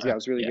 some days. Yeah, it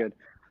was really Yeah. good.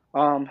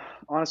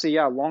 Honestly,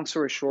 yeah, long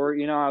story short,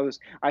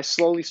 I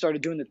slowly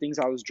started doing the things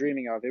I was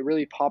dreaming of. It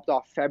really popped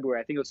off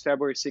February. I think it was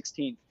February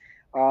 16th.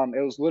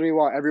 It was literally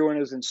while everyone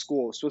was in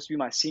school. It was supposed to be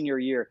my senior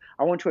year.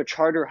 I went to a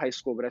charter high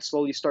school, but I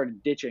slowly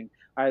started ditching.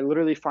 I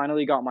literally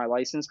finally got my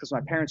license because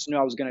my parents knew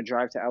I was going to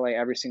drive to LA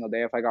every single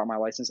day if I got my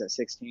license at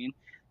 16.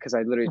 Because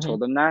I literally Mhm. told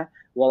them that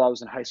while I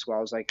was in high school. I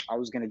was like, I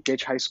was going to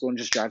ditch high school and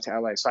just drive to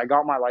LA. So I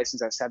got my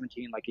license at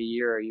 17, like a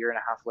year and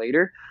a half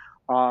later.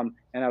 And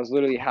I was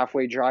literally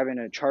halfway driving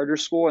to charter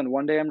school. And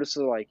one day I'm just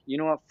like, you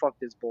know what? Fuck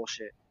this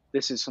bullshit.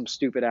 This is some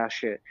stupid ass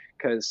shit.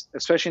 Because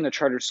especially in the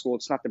charter school,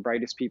 it's not the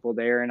brightest people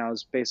there. And I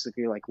was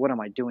basically like, what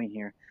am I doing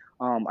here?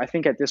 I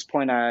think at this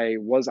point I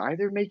was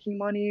either making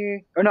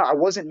money or no, I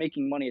wasn't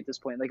making money at this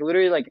point. Like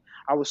literally, like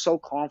I was so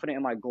confident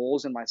in my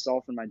goals and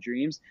myself and my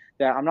dreams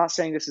that I'm not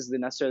saying this is the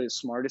necessarily the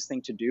smartest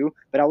thing to do,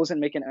 but I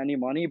wasn't making any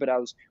money. But I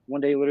was one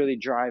day literally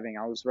driving.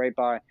 I was right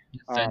by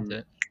Sent um,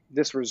 it.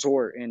 this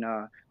resort in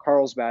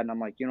Carlsbad, and I'm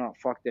like, you know what,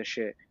 fuck this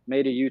shit.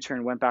 Made a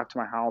U-turn, went back to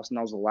my house, and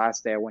that was the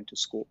last day I went to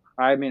school.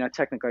 I mean, I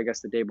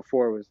guess the day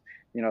before was,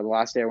 the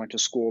last day I went to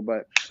school,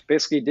 but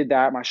basically did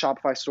that. My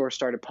Shopify store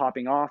started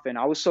popping off, and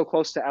I was so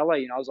close to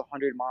LA. I was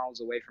 100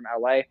 miles away from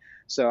LA,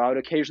 so I would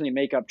occasionally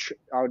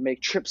I would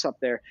make trips up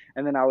there,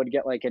 and then I would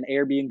get like an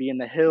Airbnb in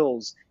the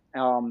hills.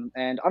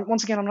 And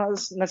once again, I'm not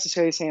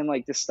necessarily saying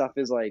like this stuff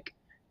is like,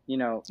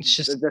 It's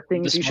just the the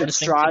things you should smartest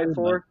thing to strive do, but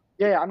for.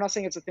 Yeah, I'm not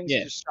saying it's the things you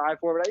yeah, should strive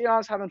for, but I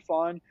was having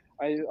fun.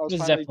 I was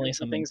it's finally definitely doing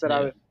some something things to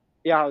that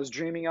do. I was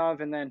dreaming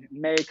of. And then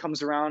May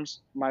comes around.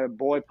 My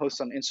boy posts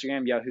on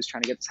Instagram, yeah, who's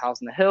trying to get this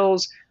house in the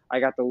hills. I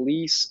got the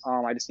lease.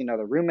 I just need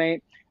another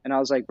roommate. And I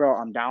was like, bro,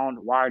 I'm down.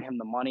 Wired him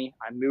the money.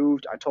 I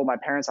moved. I told my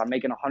parents I'm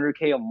making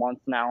 100K a month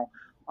now.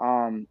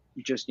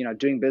 Just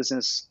doing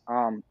business.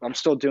 I'm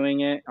still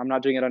doing it. I'm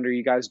not doing it under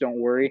you guys. Don't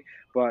worry.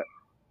 But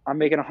I'm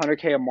making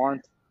 100K a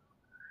month.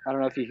 I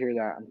don't know if you hear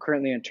that. I'm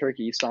currently in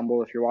Turkey,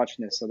 Istanbul. If you're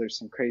watching this, so there's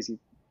some crazy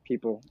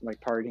people like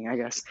partying, I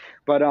guess.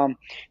 But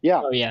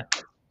yeah. Oh yeah.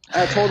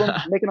 I told them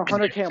making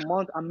 100K a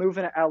month. I'm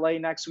moving to LA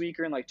next week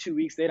or in like 2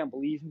 weeks. They didn't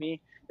believe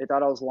me. They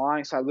thought I was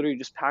lying. So I literally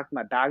just packed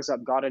my bags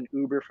up, got an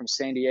Uber from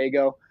San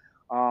Diego,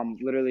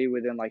 literally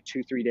within like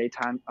 2-3 day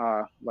time,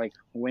 like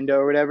window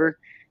or whatever,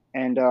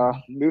 and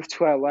moved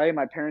to LA.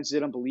 My parents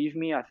didn't believe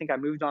me. I think I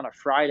moved on a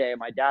Friday.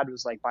 My dad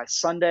was like, by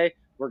Sunday,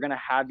 we're gonna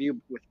have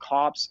you with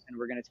cops and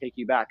we're gonna take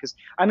you back. Because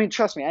I mean,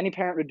 trust me, any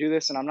parent would do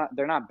this, and I'm not.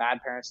 They're not bad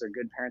parents. They're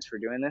good parents for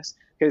doing this.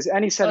 Because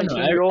any Oh no,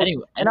 17-year-old,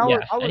 and yeah,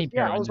 I was, any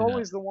yeah, parent would do that.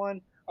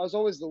 I was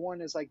always the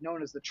one is like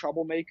known as the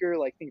troublemaker.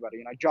 Like think about it.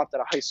 I dropped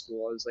out of high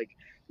school. I was like,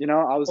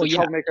 I was Well, the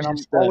yeah, troublemaker, and it's I'm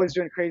just always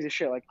doing crazy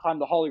shit, like climb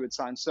the Hollywood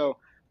sign. So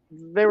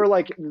they were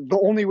like, the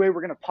only way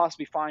we're gonna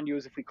possibly find you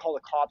is if we call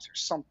the cops or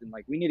something.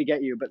 Like we need to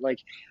get you. But like,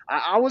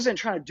 I wasn't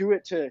trying to do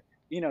it to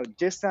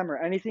diss them or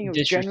anything. It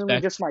was genuinely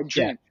disrespect. just my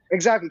Yeah, dream.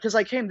 Exactly, because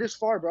I came this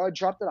far, bro. I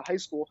dropped out of high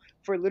school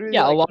for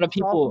literally yeah. A like lot of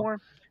people.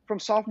 from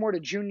sophomore to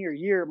junior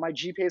year. My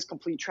GPA is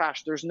complete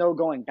trash. There's no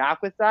going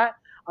back with that.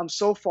 I'm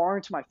so far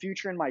into my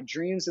future and my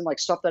dreams and like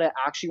stuff that I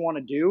actually want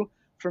to do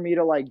for me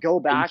to like go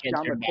You back can't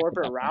down the turn back at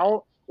corporate that point.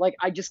 route. Like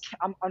I just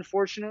can't,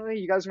 unfortunately,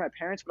 you guys are my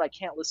parents, but I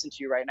can't listen to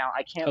you right now.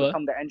 I can't Hello.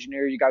 become the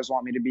engineer you guys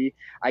want me to be.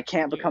 I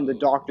can't become the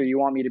doctor Yo. you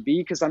want me to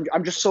be because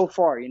I'm just so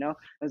far.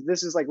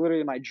 This is like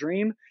literally my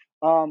dream.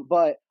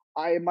 But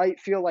I might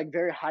feel like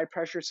very high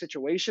pressure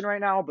situation right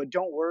now, but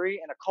don't worry.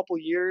 In a couple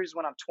years,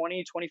 when I'm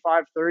 20,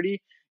 25,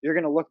 30, you're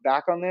gonna look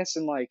back on this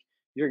and like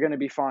you're gonna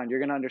be fine. You're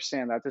gonna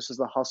understand that this is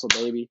the hustle,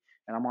 baby,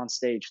 and I'm on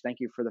stage. Thank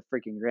you for the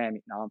freaking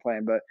Grammy. No, I'm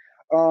playing, but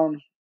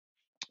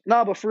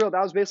no, but for real,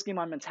 that was basically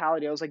my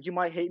mentality. I was like, you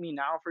might hate me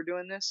now for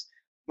doing this,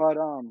 but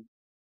I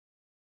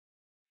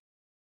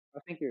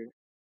think you're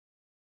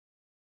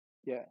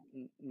yeah,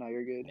 no,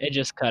 you're good. It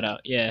just cut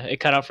out. Yeah, it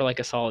cut out for like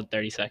a solid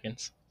 30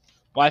 seconds.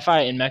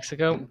 Wi-Fi in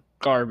Mexico,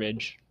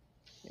 garbage.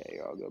 Yeah,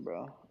 you're all good,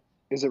 bro.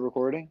 Is it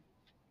recording?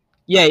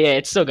 Yeah, yeah,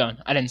 it's still going.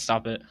 I didn't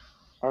stop it.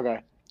 Okay.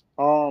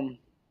 Um,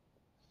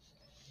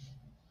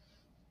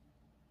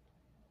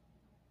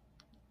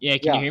 Yeah,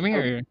 can you yeah, hear me?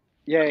 Or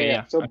yeah, yeah, okay, yeah.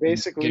 yeah, So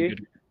okay, good, basically,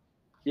 good.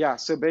 yeah,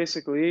 so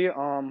basically,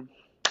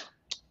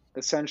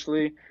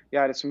 essentially,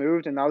 yeah, I just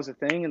moved, and that was the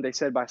thing. And they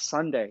said by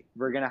Sunday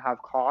we're gonna have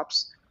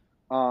cops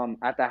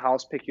at the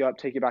house pick you up,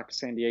 take you back to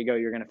San Diego.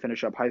 You're gonna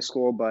finish up high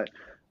school, but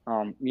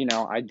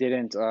I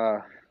didn't.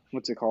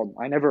 What's it called?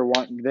 I never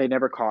want. They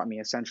never caught me.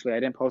 Essentially, I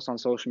didn't post on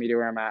social media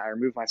where I'm at. I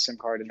removed my SIM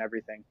card and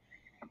everything.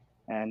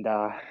 And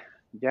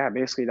yeah,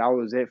 basically that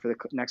was it for the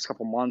next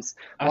couple months.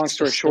 Long That's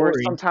the story short,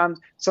 story.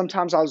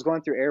 sometimes I was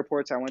going through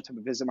airports. I went to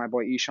visit my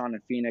boy Ishan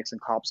in Phoenix,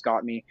 and cops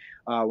got me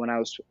when I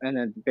was. And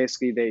then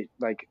basically they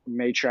like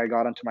made sure I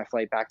got onto my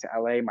flight back to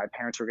LA. My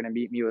parents were gonna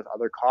meet me with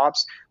other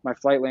cops. My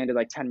flight landed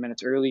like 10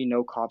 minutes early.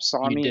 No cops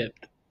saw You me.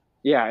 dipped.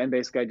 Yeah, and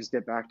basically I just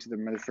dipped back to the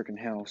motherfucking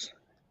hills.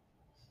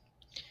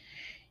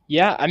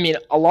 Yeah, I mean,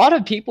 a lot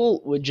of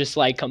people would just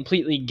like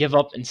completely give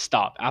up and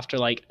stop after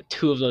like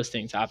two of those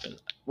things happen.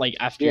 Like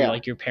after Yeah,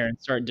 like your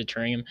parents start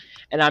deterring him,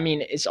 and I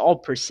mean, it's all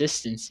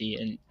persistency,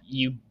 and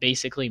you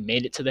basically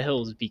made it to the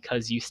hills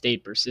because you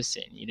stayed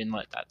persistent. You didn't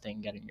let that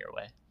thing get in your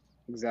way.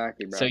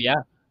 exactly, So bro. yeah,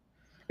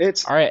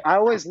 It's all right. I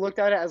always looked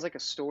at it as like a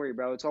story,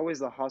 bro. It's always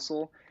the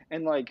hustle.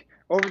 And like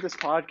over this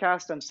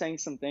podcast, I'm saying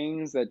some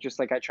things that just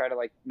like I try to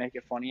like make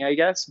it funny, I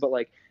guess. But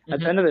like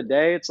at the Hmm. end of the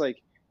day, it's like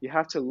you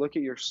have to look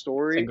at your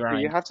It's a story, or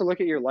you grind. have to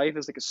look at your life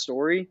as like a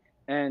story.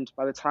 And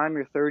by the time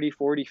you're 30,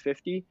 40,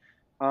 50,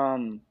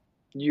 um,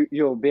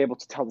 you'll be able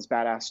to tell this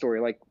badass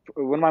story. Like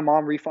when my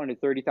mom refunded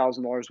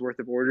 $30,000 worth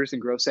of orders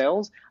and gross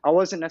sales, I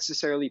wasn't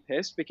necessarily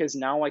pissed because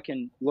now I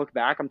can look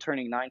back. I'm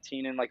turning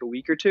 19 in like a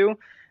week or two,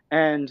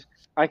 and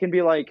I can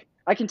be like,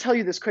 I can tell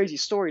you this crazy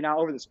story now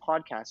over this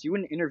podcast. You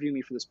wouldn't interview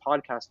me for this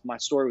podcast if my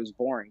story was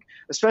boring.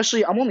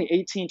 Especially, I'm only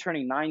 18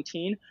 turning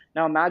 19.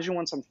 Now imagine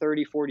once I'm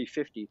 30, 40,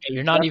 50.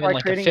 You're not That's even why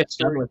like a creating a fifth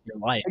done story. with your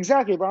life.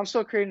 Exactly, but I'm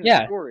still creating a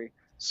Yeah, story.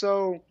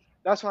 So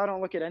that's why I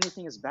don't look at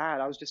anything as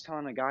bad. I was just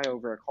telling a guy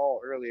over a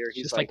call earlier.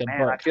 it's He's just like, like a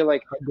 "Man, book.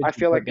 How I good's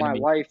the feel book like gonna my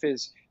be? life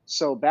is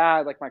so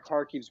bad. Like my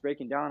car keeps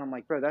breaking down." I'm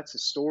like, "Bro, that's a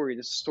story.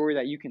 This is a story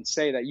that you can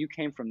say that you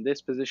came from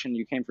this position,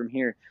 you came from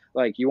here.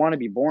 Like you want to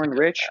be born Look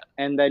at rich, that.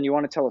 and then you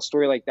want to tell a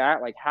story like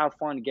that. Like have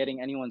fun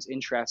getting anyone's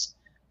interest,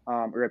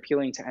 or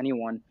appealing to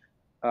anyone,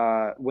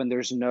 when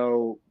there's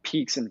no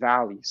peaks and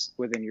valleys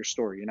within your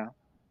story.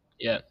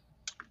 Yeah.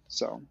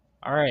 So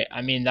All right.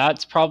 I mean,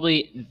 that's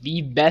probably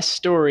the best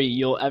story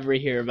you'll ever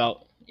hear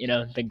about.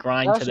 The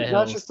grind to the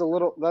that's hills. just a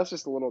little. That's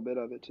just a little bit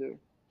of it too.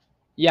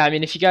 Yeah, I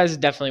mean, if you guys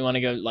definitely want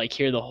to go like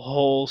hear the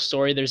whole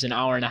story, there's an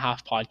hour and a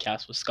half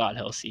podcast with Scott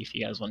Hilsey. If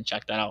you guys want to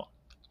check that out,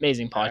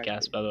 amazing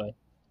podcast, Exactly. by the way.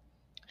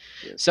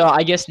 Yes, So sir.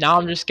 I guess now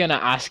I'm just gonna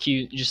ask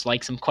you just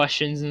like some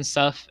questions and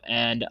stuff,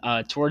 and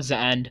towards the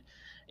end,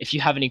 if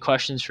you have any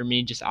questions for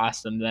me, just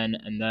ask them then,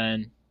 and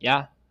then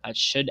yeah, that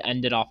should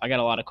end it off. I got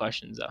a lot of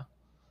questions though.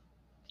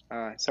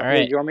 So All yeah,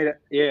 right. you want me to?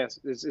 Yes,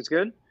 it's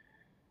good.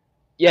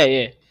 Yeah,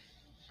 yeah.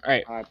 All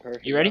right. All right,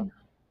 perfect, You ready? bro.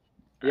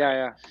 All Yeah, right.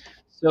 yeah.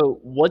 So,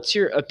 what's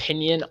your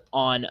opinion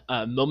on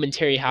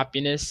momentary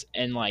happiness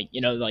and like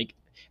like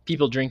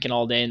people drinking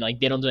all day and like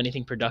they don't do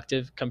anything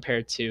productive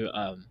compared to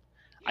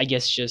I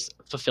guess just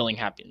fulfilling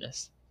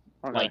happiness,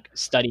 Okay. like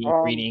studying,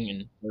 Um, reading,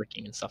 and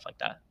working and stuff like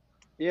that.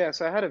 yeah,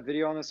 so I had a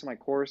video on this in my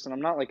course, and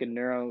I'm not like a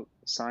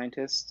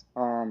neuroscientist.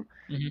 Hmm.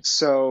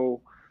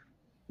 So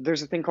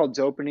there's a thing called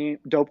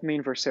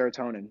dopamine versus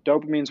serotonin.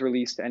 Dopamine's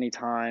released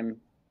anytime,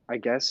 I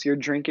guess, you're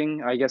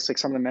drinking. I guess like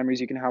some of the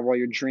memories you can have while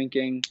you're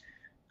drinking,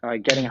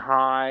 getting Hmm.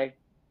 high,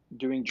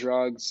 doing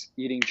drugs,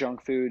 eating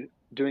junk food,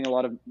 doing a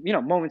lot of,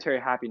 momentary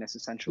happiness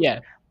essentially. Yeah,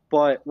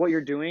 But what you're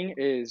doing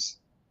is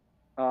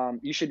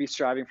you should be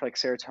striving for like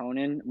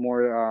serotonin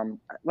more.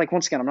 Like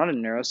once again, I'm not a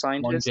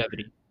neuroscientist.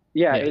 longevity.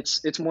 Yeah, Yeah,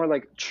 it's more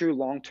like true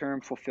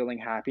long-term fulfilling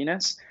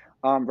happiness,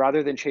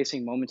 rather than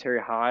chasing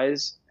momentary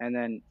highs and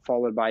then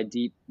followed by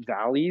deep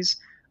valleys.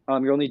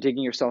 You're only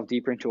digging yourself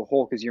deeper into a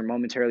hole because you're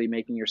momentarily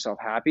making yourself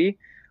happy.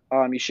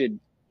 You should,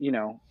 you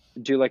know,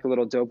 do like a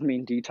little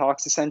dopamine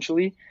detox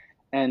essentially,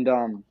 and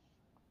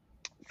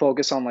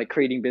focus on like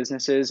creating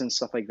businesses and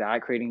stuff like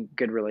that, creating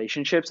good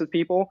relationships with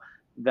people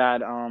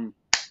that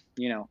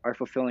are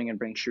fulfilling and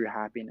bring true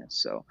happiness.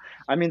 So,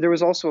 I mean, there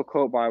was also a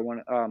quote by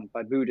one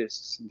by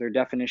Buddhists. Their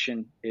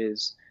definition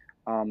is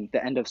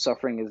the end of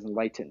suffering is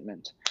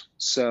enlightenment.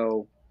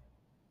 So,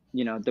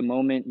 the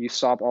moment you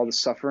stop all the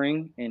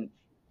suffering and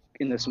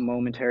in this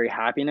momentary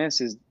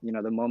happiness is,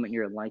 the moment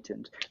you're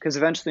enlightened. Because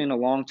eventually, in the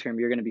long term,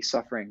 you're going to be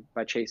suffering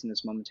by chasing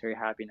this momentary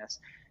happiness.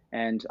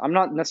 And I'm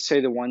not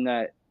necessarily the one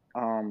that,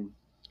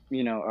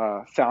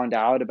 found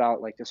out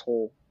about like this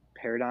whole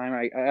paradigm.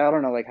 I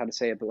don't know like how to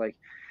say it, but like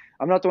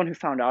I'm not the one who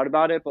found out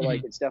about it, but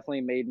like hmm, it's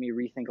definitely made me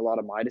rethink a lot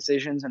of my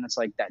decisions. And it's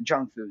like that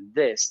junk food,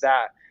 this,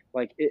 that.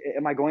 Like,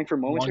 am I going for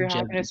momentary longevity.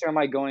 happiness or am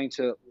I going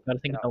to, Got to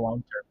think of the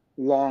long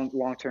term.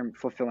 long term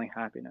fulfilling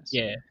happiness?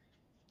 Yeah.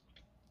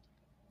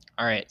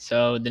 All right.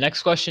 So the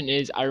next question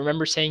is: I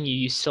remember saying you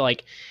used to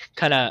like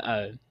kind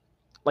of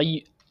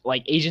like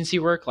like agency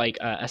work, like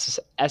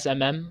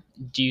SMM.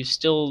 Do you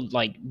still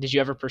like? Did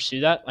you ever pursue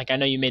that? Like I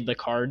know you made the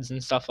cards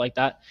and stuff like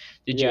that.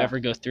 Did you Yeah. ever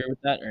go through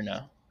with that or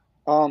no?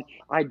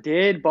 I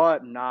did,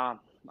 but nah.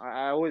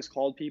 I always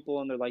called people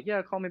and they're like,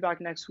 yeah, call me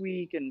back next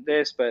week and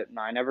this, but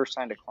nah, I never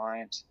signed a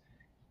client.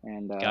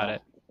 And Got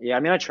it. yeah, I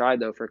mean, I tried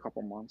though for a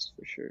couple months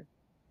for sure.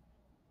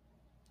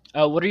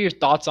 What are your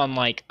thoughts on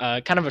like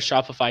kind of a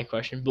Shopify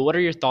question? But what are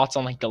your thoughts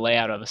on like the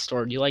layout of a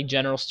store? Do you like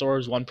general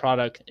stores, one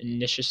product, and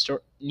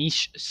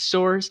niche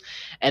stores,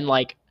 and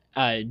like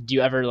do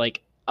you ever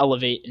like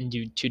elevate and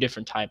do two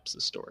different types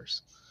of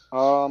stores?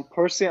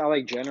 Personally, I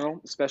like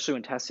general, especially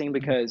when testing, Mhm.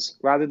 because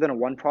rather than a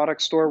one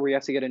product store where you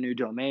have to get a new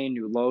domain,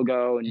 new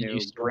logo, and And new new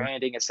store,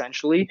 branding,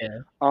 essentially,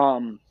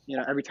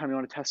 yeah, every time you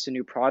want to test a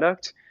new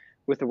product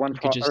with a you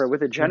could just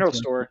with a go general to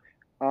one. store,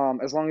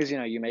 as long as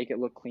you make it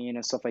look clean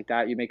and stuff like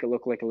that, you make it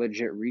look like a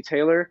legit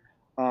retailer.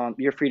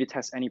 You're free to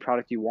test any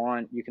product you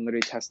want. You can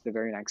literally test the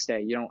very next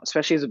day. You know,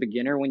 especially as a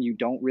beginner when you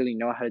don't really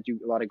know how to do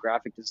a lot of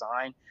graphic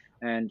design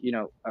and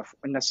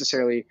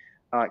necessarily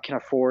can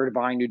afford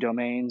buying new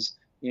domains,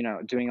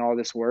 doing all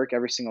this work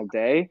every single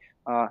day.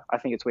 I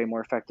think it's way more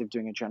effective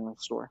doing a general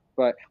store.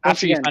 But once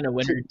After you again, find a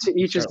winner, to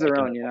you each is start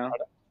their like a own. one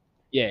product.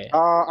 Yeah, yeah.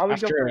 I would go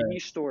After for a a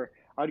niche store.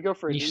 I would go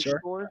for a niche niche store,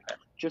 store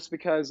just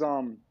because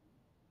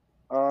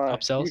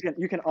upsells.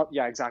 you can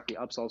yeah, exactly,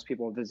 upsells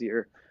people visit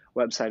your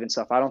website and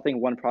stuff. I don't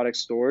think one product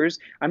stores.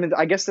 I mean,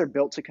 I guess they're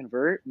built to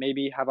convert,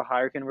 maybe have a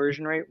higher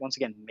conversion rate. Once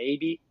again,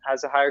 maybe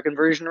has a higher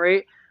conversion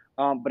rate,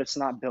 but it's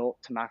not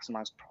built to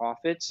maximize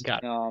profits.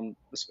 Got it.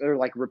 Or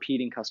like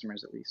repeating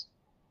customers at least.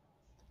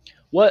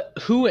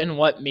 Who and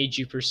what made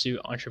you pursue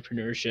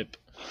entrepreneurship?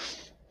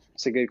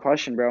 It's a good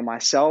question, bro.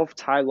 Myself,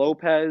 Ty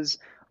Lopez,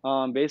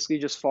 basically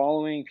just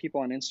following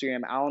people on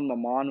Instagram. Alan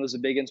Maman was a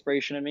big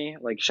inspiration to me.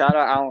 Like, shout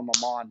out Alan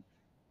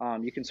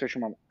Maman. You can search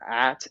him on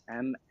at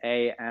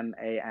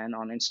MAMAN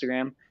on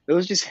Instagram. It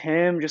was just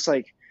him, just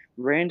like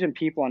random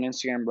people on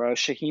Instagram, bro.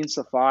 Shaheen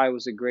Safai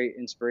was a great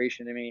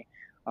inspiration to me.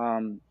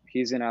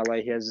 He's in LA.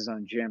 He has his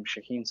own gym,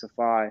 Shaheen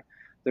Safai.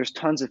 There's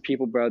tons of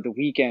people, bro. The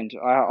Weekend,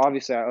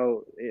 obviously, I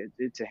owe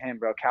it to him,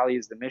 bro. Cali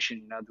is the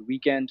mission. The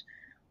Weekend.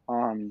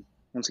 Um,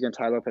 Once again,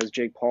 Ty Lopez,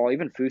 Jake Paul,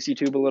 even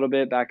FouseyTube a little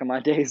bit back in my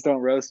days.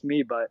 Don't roast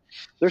me, but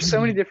there's so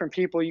many different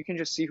people. You can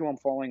just see who I'm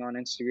following on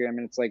Instagram,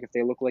 and it's like if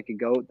they look like a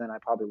goat, then I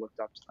probably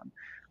looked up to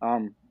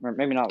them. Or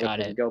maybe not look Got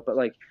like a it. goat, but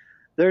like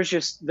there's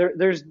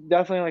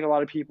definitely like a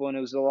lot of people, and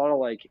it was a lot of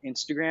like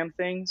Instagram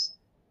things.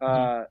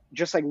 Mhm.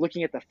 Just like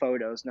looking at the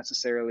photos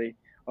necessarily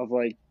of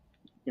like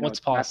What's that's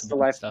the possible and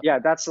life. stuff. Yeah,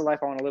 that's the life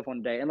I want to live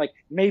one day. And like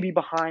maybe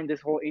behind this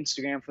whole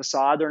Instagram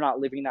facade, they're not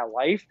living that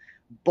life,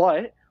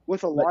 but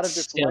with a But lot of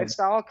this still,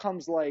 lifestyle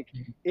comes like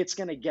mhm, it's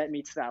gonna get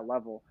me to that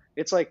level.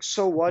 It's like,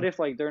 so what mhm. if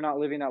like they're not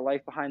living that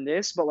life behind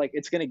this, but like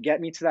it's gonna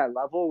get me to that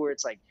level where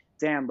it's like,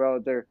 damn, bro,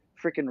 they're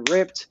freaking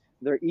ripped,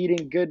 they're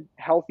eating good,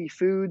 healthy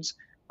foods.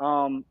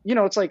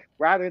 It's like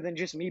rather than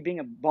just me being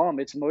a bum,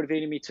 it's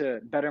motivating me to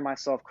better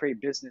myself, create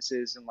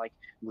businesses, and like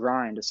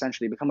grind,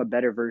 essentially become a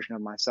better version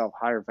of myself,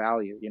 higher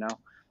value.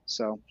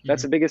 So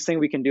that's Mhm. the biggest thing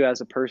we can do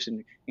as a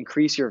person: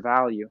 increase your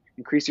value,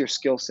 increase your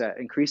skill set,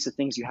 increase the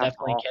things you have to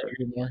Definitely can't offer.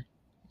 agree more.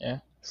 Yeah.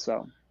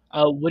 So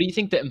What do you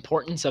think the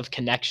importance of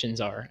connections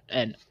are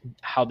and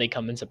how they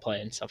come into play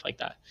and stuff like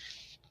that?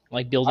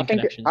 Like I building think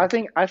connections I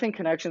think I think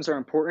connections are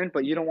important,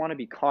 but you don't want to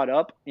be caught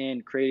up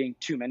in creating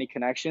too many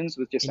connections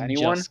with just in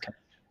anyone, just got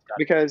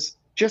because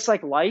just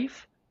like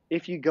life,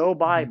 if you go it.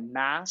 by Mhm.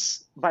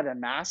 the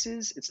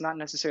masses, it's not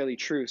necessarily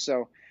true.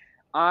 So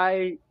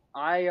I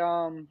I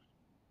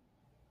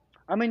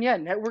I mean, yeah,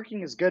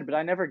 networking is good, but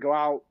I never go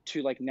out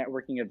to like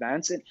networking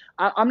events, and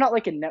I'm not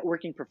like a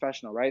networking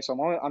professional, right? So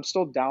I'm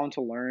still down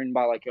to learn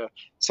by like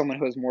someone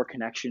who has more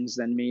connections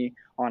than me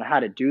on how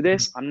to do Mhm.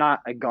 this. I'm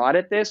not a god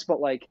at this, but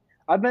like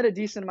I've met a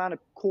decent amount of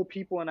cool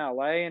people in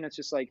LA, and it's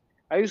just like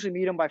I usually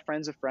meet them by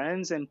friends of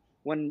friends, and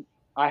when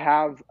I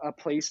have a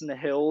place in the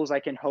hills, I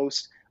can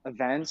host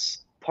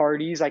events,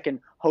 parties, I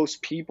can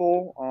host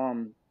people,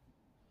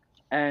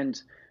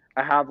 and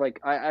I have like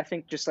I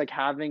think just like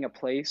having a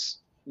place,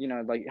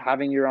 like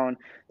having your own,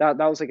 that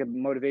was like a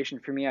motivation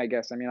for me, I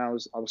guess. I mean, I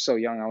was so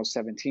young. I was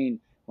 17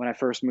 when I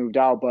first moved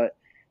out, but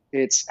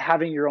it's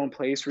having your own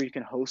place where you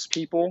can host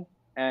people.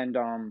 And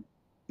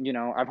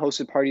I've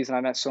hosted parties and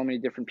I met so many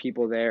different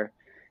people there.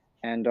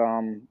 And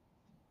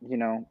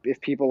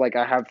if people, like,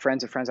 I have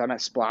friends of friends, I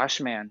met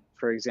Splash Man,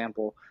 for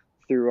example,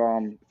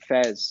 through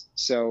Fez.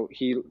 So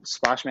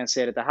Splash Man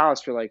stayed at the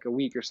house for like a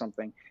week or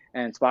something,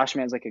 and Splash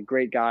Man's like a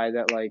great guy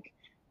that, like,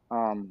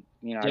 I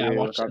Yeah, I really look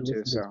watched. I up to. listened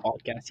to his So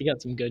podcast. He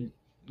got some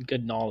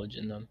good knowledge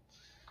in them.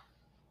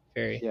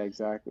 Very. yeah,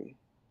 exactly.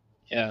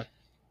 Yeah.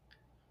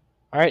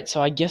 All right,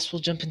 so I guess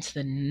we'll jump into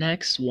the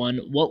next one.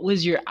 What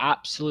was your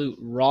absolute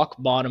rock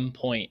bottom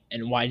point,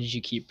 and why did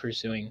you keep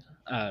pursuing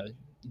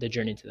the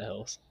journey to the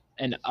hills?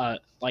 And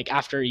like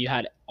after you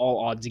had all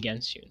odds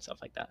against you and stuff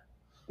like that.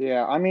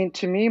 Yeah, I mean,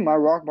 to me, my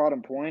rock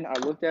bottom point, I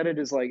looked at it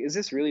as like, is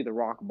this really the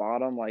rock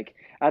bottom? Like,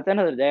 at the end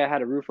of the day, I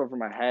had a roof over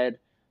my head.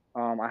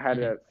 I had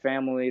Mhm. a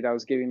family that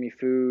was giving me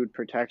food,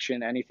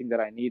 protection, anything that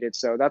I needed.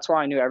 So that's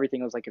why I knew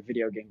everything was like a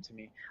video game to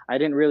me. I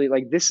didn't really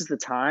like, this is the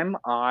time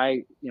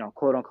I,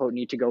 quote unquote,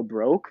 need to go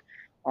broke.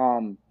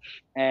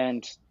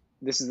 And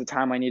this is the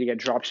time I need to get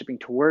drop shipping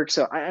to work.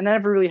 So I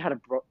never really had a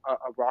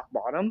rock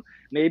bottom.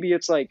 Maybe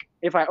it's like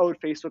if I owed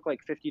Facebook like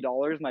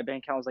 $50, my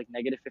bank account was like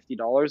negative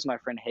 $50. My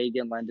friend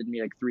Hagen lended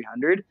me like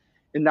 300,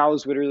 and that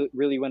was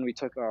really when we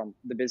took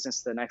the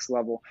business to the next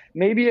level.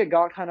 Maybe it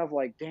got kind of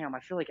like, damn, I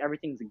feel like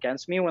everything's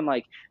against me when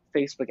like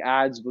Facebook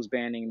ads was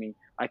banning me.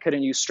 I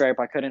couldn't use Stripe.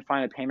 I couldn't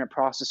find a payment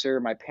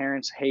processor. My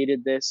parents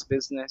hated this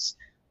business.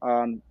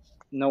 Um,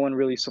 no one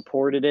really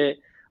supported it,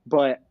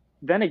 but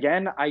then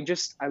again, I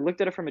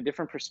looked at it from a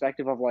different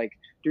perspective of like,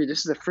 dude, this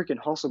is a freaking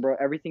hustle, bro.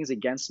 Everything's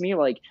against me.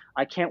 Like,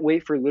 I can't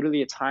wait for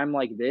literally a time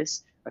like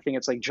this. I think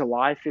it's like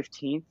July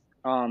 15th,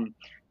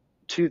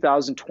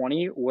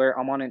 2020, where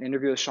I'm on an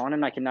interview with Sean,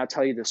 and I can now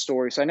tell you the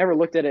story. So I never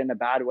looked at it in a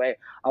bad way.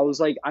 I was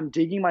like, I'm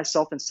digging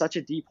myself in such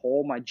a deep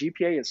hole. My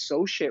GPA is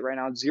so shit right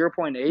now, it's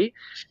 0.8,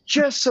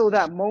 just so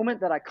that moment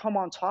that I come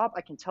on top,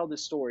 I can tell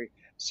this story.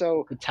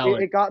 So To tell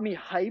it, it. it got me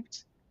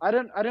hyped. I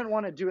didn't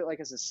want to do it like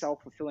as a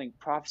self-fulfilling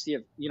prophecy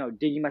of,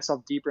 digging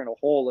myself deeper in a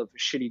hole of a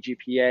shitty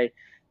GPA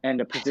and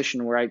a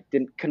position where I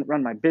couldn't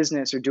run my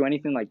business or do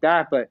anything like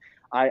that. But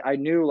I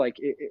knew like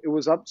it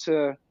was up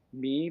to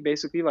me,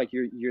 basically. Like,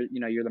 you're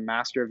the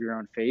master of your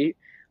own fate.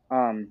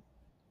 Um,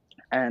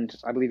 and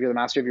I believe you're the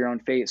master of your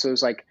own fate. So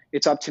it's like,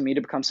 it's up to me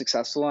to become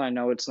successful. And I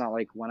know it's not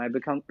like when I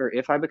become, or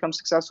if I become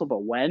successful,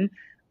 but when.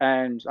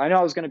 And I know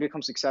I was going to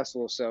become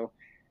successful. So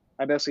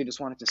I basically just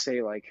wanted to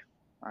say, like,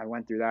 I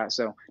went through that.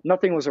 So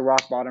nothing was a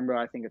rock bottom, bro.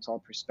 I think it's all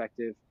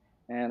perspective.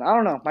 And I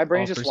don't know, my All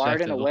brain's just wired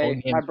in a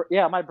perspective. The whole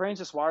way. game. My brain's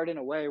just wired in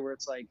a way where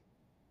it's like,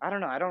 I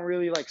don't know. I don't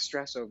really like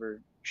stress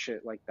over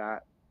shit like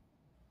that.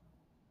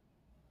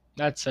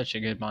 That's such a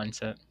good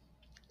mindset.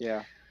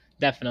 Yeah.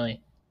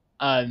 Definitely.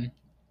 Um,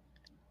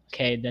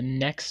 okay, the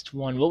next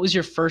one. What was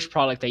your first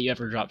product that you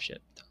ever drop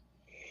shipped?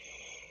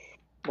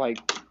 Like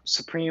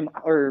Supreme,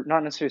 or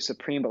not necessarily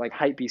Supreme, but like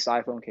Hypebeast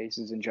iPhone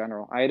cases in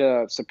general. I had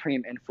a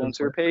Supreme Go for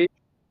influencer it. page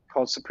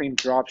called Supreme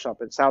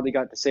Dropshop. It sadly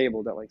got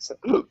disabled at like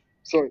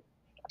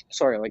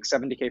sorry, like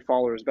 70K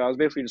followers, but I was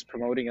basically just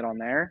promoting it on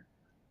there.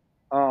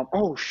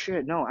 Oh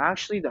shit, no,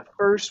 actually the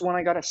first one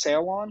I got a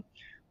sale on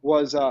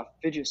was a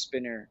fidget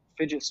spinner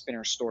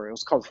store. It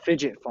was called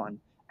Fidget Fun.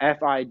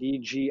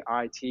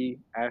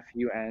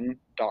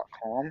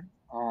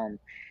 FIDGITFUN.com.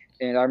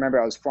 And I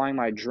remember I was flying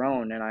my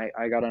drone and I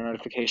got a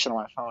notification on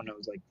my phone. It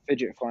was like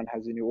Fidget Fun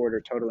has a new order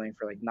totaling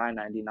for like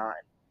 $9.99.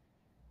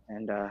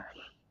 And yeah,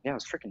 it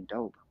was freaking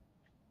dope.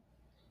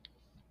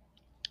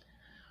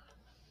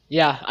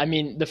 Yeah, I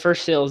mean, the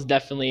first sale is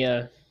definitely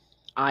a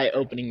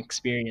eye-opening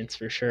experience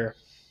for sure.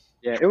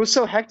 Yeah, it was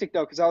so hectic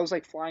though, because I was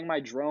like flying my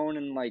drone,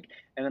 and like,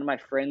 and then my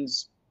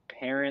friend's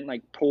parent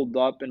like pulled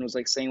up and was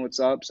like saying what's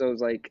up. So it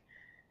was like,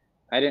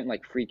 I didn't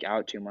like freak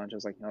out too much. I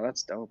was like, no,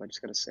 that's dope. I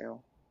just got a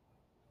sale.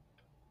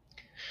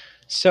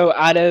 So,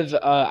 out of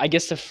I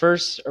guess the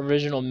first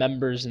original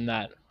members in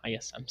that, I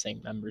guess I'm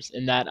saying members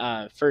in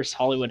that first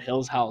Hollywood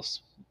Hills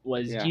house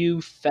was Yeah.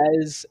 you,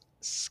 Fez.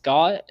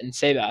 Scott and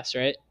Sebas,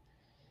 right?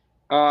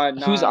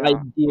 Whose Nah.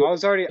 idea? I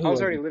Who was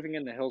was already it? living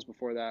in the hills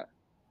before that.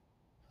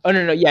 Oh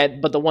no, no, yeah,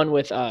 but the one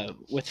with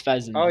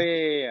Fez in Oh there.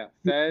 yeah.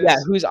 Yeah,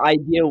 Fez. whose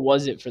idea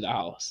was it for the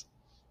house?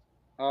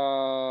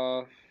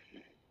 Uh,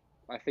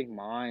 I think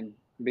mine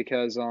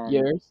because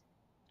Yours?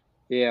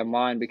 yeah,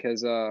 mine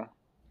because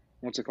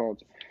what's it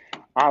called?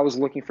 I was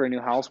looking for a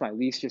new house. My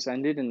lease just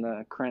ended, and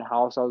the current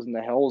house I was in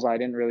the hills. I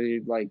didn't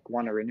really like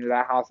want to renew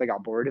that house. I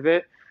got bored of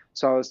it,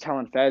 so I was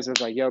telling Fez, I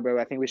was like, "Yo, bro,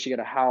 I think we should get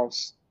a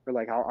house." Or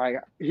like,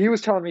 he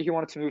was telling me he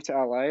wanted to move to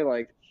LA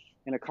like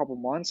in a couple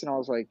months, and I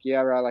was like,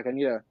 "Yeah, bro, like I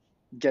need to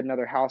get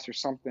another house or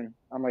something."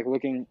 I'm like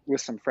looking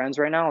with some friends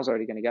right now. I was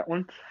already gonna get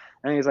one,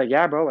 and he's like,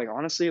 "Yeah, bro, like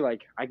honestly,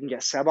 like I can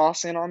get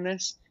Sebas in on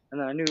this." And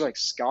then I knew like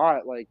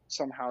Scott like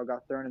somehow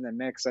got thrown in the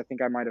mix. I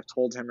think I might have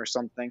told him or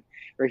something,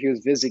 or he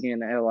was visiting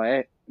in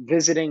LA,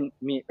 visiting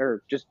me,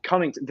 or just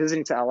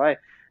visiting to LA,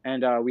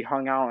 and we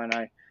hung out, and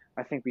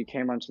I think we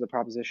came onto the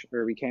proposition,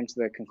 or we came to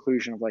the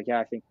conclusion of like, yeah,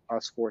 I think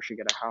us four should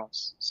get a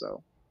house.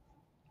 So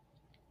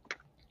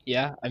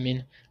Yeah, I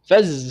mean,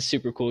 Fez is a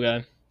super cool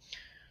guy.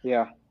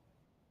 yeah,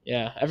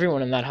 Yeah,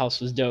 everyone in that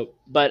house was dope.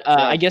 But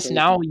yeah, I it's guess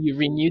crazy. now you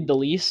renewed the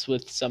lease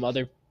with some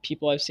other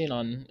people I've seen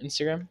on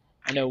Instagram.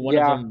 I know one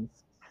of Yeah, them,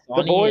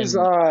 the Sonny boys,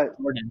 and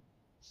Jordan,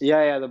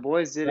 yeah, the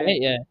boys right?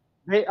 didn't. Yeah,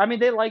 I mean,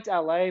 they liked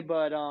LA,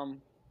 but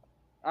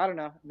I don't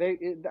know.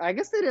 I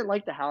guess they didn't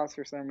like the house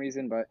for some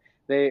reason, but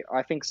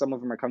I think some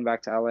of them are coming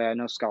back to LA. I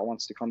know Scott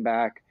wants to come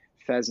back.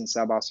 Fez and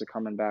Sabas are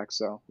coming back,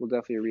 so we'll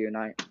definitely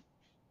reunite.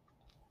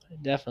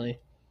 definitely.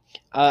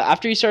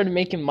 After you started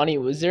making money,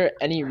 was there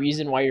any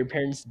reason why your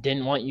parents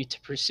didn't want you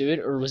to pursue it,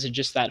 or was it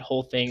just that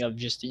whole thing of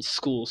just the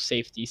school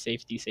safety,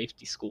 safety,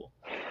 safety, school?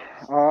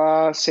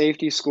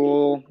 Safety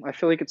school. I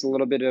feel like it's a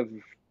little bit of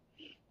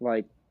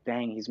like,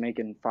 dang, he's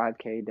making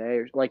 5K a day.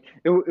 Or, like,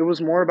 it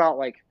was more about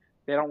like,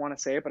 they don't want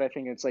to say it, but I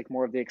think it's like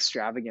more of the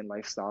extravagant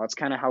lifestyle. It's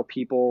kind of how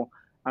people,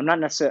 I'm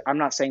not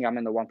saying I'm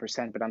in the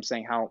 1%, but I'm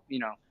saying how,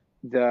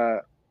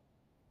 the,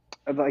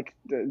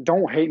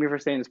 don't hate me for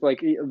saying this, but like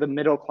the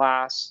middle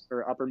class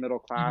or upper middle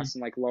Hmm. class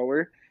and like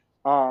lower,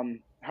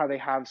 how they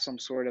have some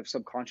sort of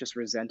subconscious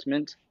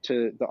resentment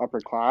to the upper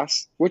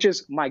class, which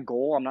is my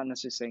goal. I'm not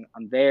necessarily saying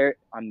I'm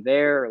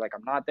there, or like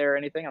I'm not there or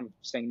anything. I'm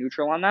staying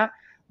neutral on that.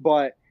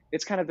 But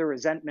it's kind of the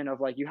resentment of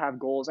like, you have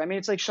goals. I mean,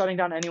 it's like shutting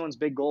down anyone's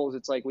big goals.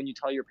 It's like when you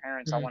tell your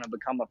parents, I Hmm. want to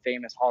become a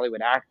famous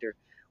Hollywood actor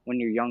when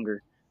you're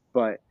younger,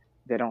 but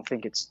they don't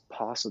think it's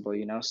possible,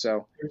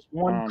 So There's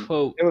one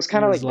quote. it was It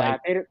kind of was like like,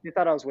 that. They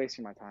thought I was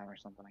wasting my time or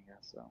something, I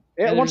guess. So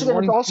yeah, once there's again,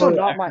 one quote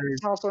I heard.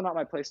 it's also not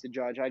my place to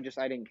judge. I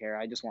didn't care.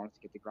 I just wanted to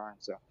get the grind.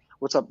 So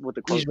what's up with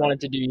the You quote just though? wanted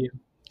to do you.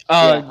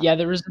 Yeah, Yeah,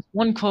 there was this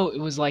one quote. It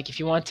was like, if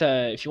you want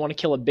to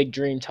kill a big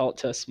dream, tell it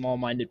to a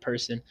small-minded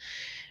person.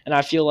 And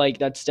I feel like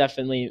that's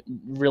definitely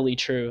really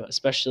true,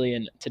 especially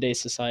in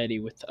today's society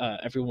with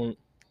everyone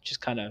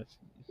just kind of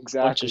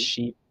bunch of exactly.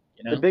 sheep,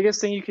 you The know.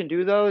 biggest thing you can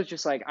do though is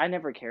just like, I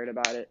never cared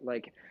about it.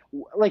 Like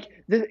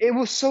it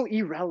was so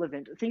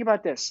irrelevant. Think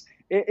about this.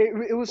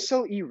 It was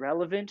so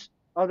irrelevant.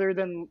 Other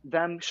than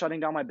them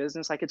shutting down my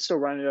business, I could still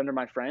run it under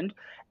my friend.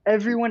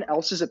 Everyone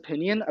else's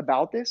opinion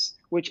about this,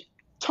 which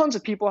tons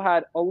of people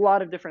had a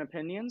lot of different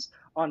opinions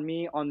on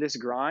me on this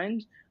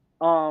grind.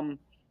 Um,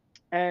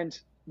 and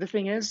the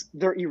thing is,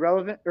 they're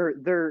irrelevant, or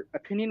their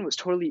opinion was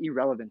totally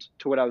irrelevant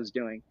to what I was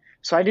doing.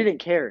 So I didn't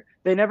care.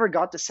 They never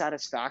got the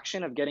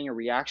satisfaction of getting a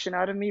reaction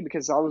out of me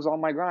because I was on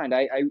my grind.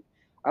 I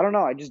don't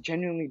know. I just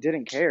genuinely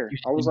didn't care. You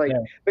I was didn't like,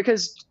 care.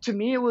 because to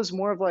me it was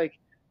more of like,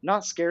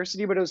 not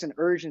scarcity, but it was an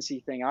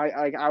urgency thing.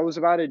 I was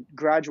about to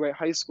graduate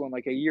high school in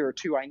like a year or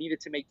two. I needed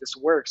to make this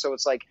work. So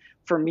it's like,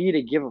 for me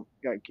to give,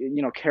 like,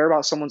 care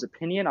about someone's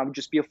opinion, I would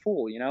just be a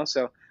fool.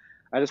 So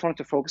I just wanted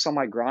to focus on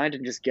my grind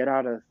and just get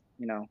out of,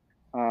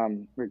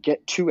 or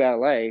get to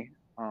LA,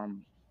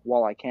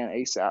 while I can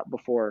ASAP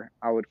before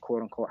I would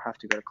quote unquote have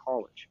to go to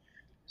college.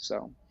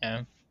 So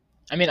Yeah.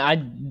 I mean, I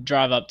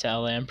drive up to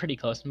LA. I'm pretty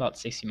close. I'm about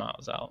 60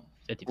 miles out,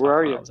 where 55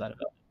 are you? miles out of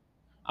it.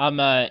 I'm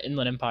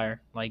Inland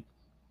Empire, like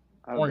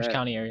I Orange bet.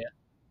 County area.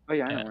 Oh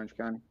yeah, I know Yeah. Orange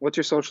County. What's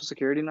your social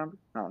security number?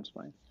 No, I'm just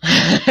playing.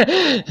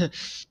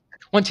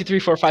 1, 2, 3,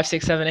 4, 5,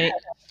 6, 7, 8.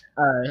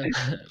 Uh,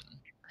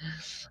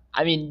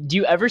 I mean, do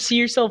you ever see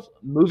yourself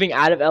moving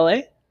out of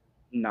LA,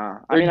 Nah,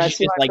 I or mean, did you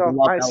just like love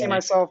I see LA?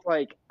 myself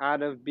like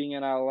out of being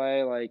in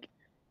LA, like,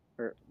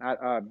 or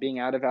being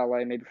out of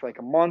LA maybe for like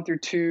a month or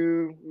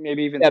two,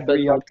 maybe even Yeah, but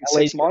three, like up to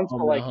LA's six your months.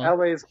 But home though, like huh?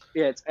 LA's,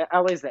 yeah, it's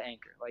LA's the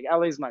anchor. Like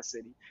LA's my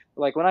city.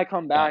 Like when I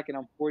come Yeah, back and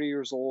I'm 40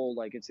 years old,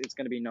 like it's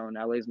gonna be known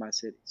LA's my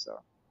city. So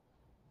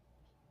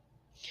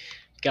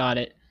got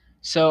it.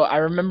 So I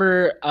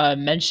remember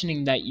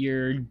mentioning that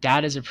your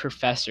dad is a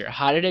professor.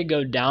 How did it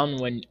go down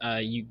when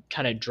you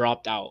kind of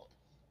dropped out?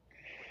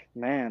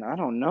 man, I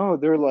don't know.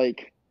 They're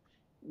like,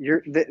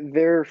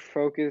 their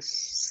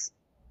focus.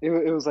 It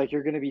was like,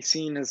 you're gonna be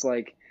seen as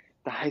like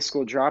the high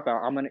school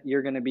dropout.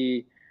 You're gonna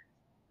be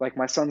like,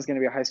 my son's gonna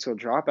be a high school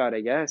dropout,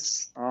 I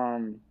guess.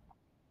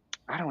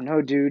 I don't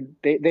know, dude.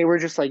 They were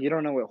just like, you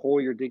don't know what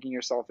hole you're digging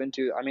yourself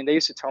into. I mean, they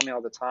used to tell me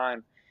all the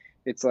time.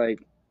 It's like,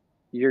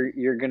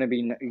 you're gonna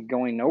be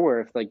going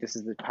nowhere if like this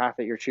is the path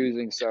that you're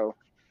choosing. So,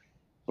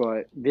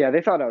 but yeah,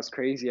 they thought I was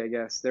crazy. I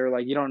guess they were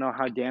like, you don't know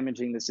how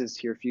damaging this is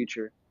to your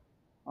future.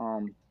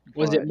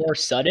 Was it But more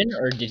sudden,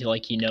 or did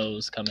like he know it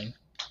was coming?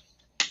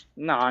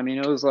 no, I mean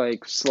it was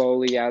like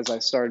slowly as I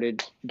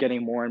started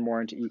getting more and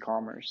more into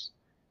e-commerce.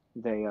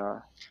 They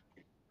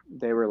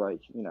they were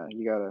like, you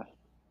gotta,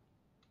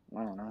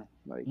 I don't know,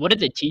 like What did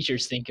the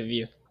teachers think of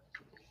you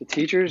the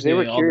teachers, they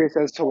were doing all curious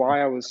as to the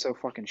why I was so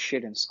fucking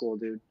shit in school,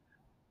 dude.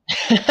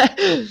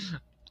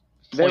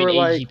 They point were eight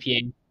like,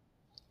 GPA?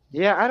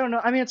 yeah, I don't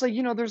know. I mean, it's like,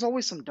 there's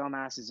always some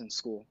dumbasses in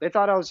school. They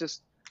thought I was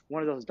just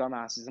one of those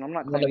dumbasses, and I'm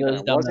not One of claiming that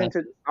I those wasn't.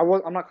 dumbasses.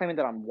 I'm not claiming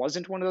that I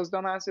wasn't one of those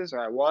dumbasses, or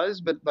I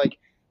was, but like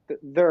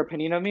their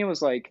opinion of me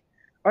was like,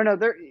 oh no,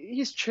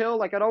 he's chill.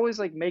 Like I'd always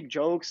like make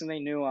jokes, and they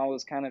knew I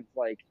was kind of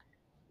like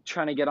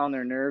trying to get on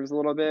their nerves a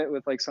little bit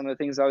with like some of the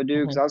things I would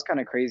do because Mhm. I was kind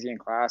of crazy in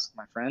class with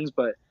my friends,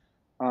 but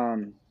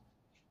um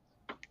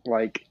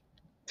like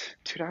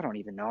dude, I don't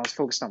even know. I was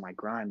focused on my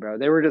grind, bro.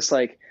 They were just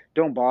like,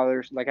 don't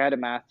bother. Like, I had a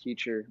math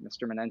teacher,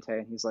 Mr. Menente,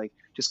 and he's like,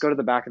 just go to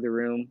the back of the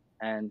room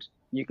and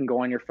you can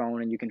go on your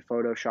phone and you can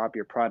Photoshop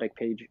your product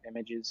page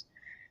images,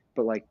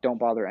 but like, don't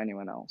bother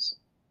anyone else.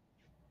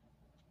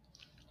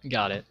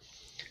 Got it.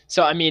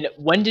 So, I mean,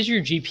 when did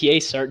your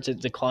GPA start to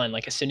decline?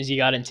 Like, as soon as you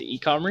got into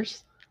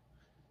e-commerce,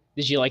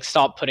 did you like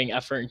stop putting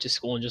effort into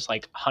school and just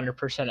like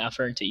 100%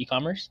 effort into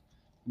e-commerce?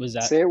 Was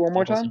that Say it one the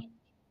more whole time. situation?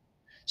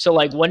 So,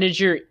 like, when did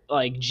your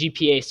like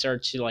GPA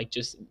start to like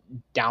just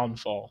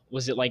downfall?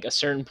 Was it like a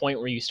certain point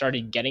where you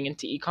started getting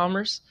into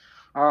e-commerce,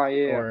 Ah,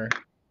 yeah. or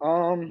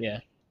Um, yeah?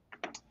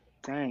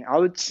 dang,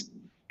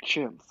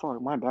 shit,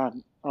 fuck, my bad.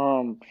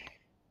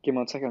 Give me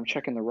 1 second. I'm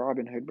checking the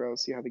Robinhood, bro.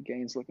 See how the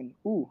gain's looking.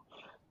 Ooh,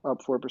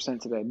 up 4%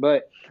 today.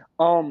 But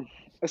um,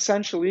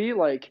 essentially,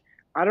 like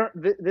I don't.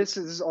 This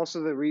is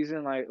also the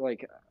reason I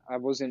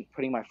wasn't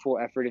putting my full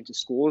effort into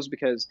school is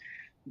because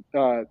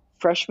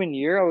freshman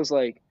year I was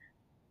like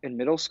in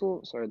middle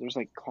school. Sorry, there's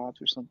like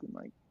cops or something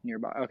like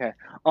nearby. Okay.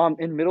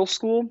 In middle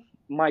school,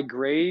 my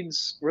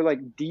grades were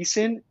like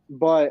decent,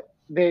 but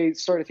they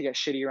started to get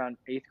shitty around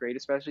 8th grade,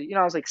 especially.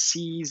 I was like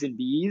C's and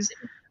B's,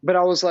 but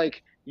I was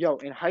like, yo,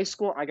 in high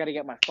school, I got to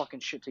get my fucking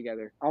shit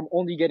together. I'm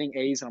only getting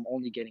A's and I'm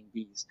only getting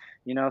B's,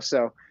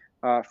 so.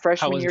 How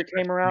Freshman was year your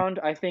came freshman year? around.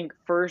 I think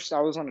first I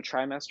was on a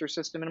trimester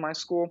system in my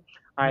school.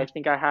 I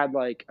think I had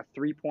like a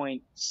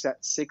 3.6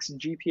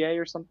 GPA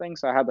or something.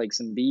 So I had like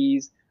some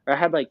B's. I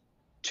had like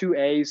two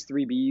A's,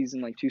 three B's,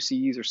 and like two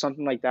C's or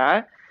something like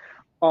that.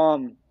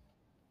 Um,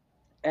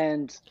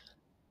 and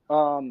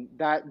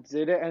that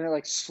did it. And then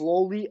like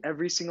slowly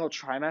every single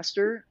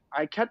trimester,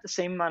 I kept the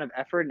same amount of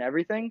effort and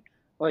everything.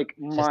 Like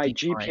Just my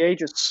decline. GPA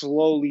just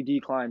slowly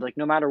declined. Like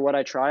no matter what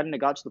I tried, and it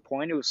got to the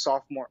point it was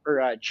sophomore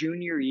or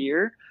junior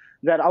year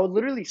that I would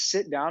literally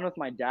sit down with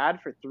my dad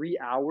for 3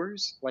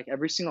 hours, like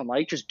every single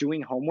night, just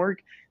doing homework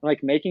and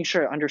like making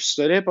sure I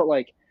understood it. But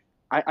like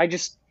I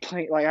just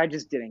like I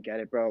just didn't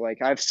get it, bro.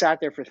 Like I've sat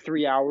there for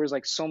 3 hours,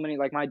 like so many,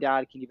 like my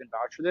dad can even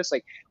vouch for this.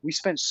 Like we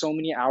spent so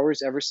many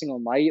hours every single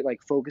night,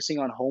 like focusing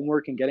on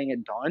homework and getting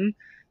it done.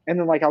 And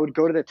then like I would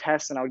go to the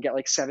test and I would get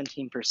like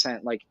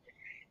 17%. Like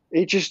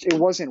it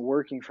wasn't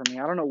working for me.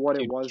 I don't know what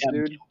it Dude, was, chem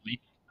dude. killed me.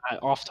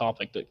 Off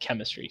topic, but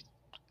chemistry.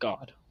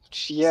 God,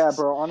 Yeah, Jesus.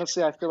 bro.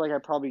 Honestly, I feel like I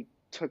probably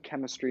took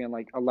chemistry in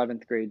like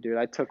 11th grade, dude.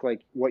 I took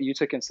like what you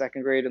took in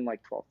second grade and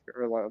like 12th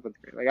or 11th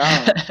grade. Like I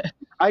don't know.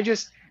 I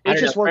It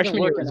don't know. just wasn't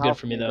Freshman year working was good out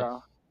for for me me, though.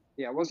 bro.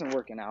 Yeah, it wasn't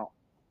working out.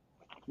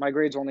 My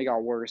grades only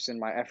got worse and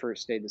my effort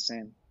stayed the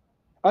same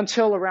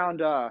until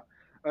around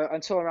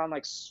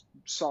like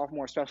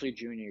sophomore, especially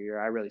junior year.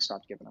 I really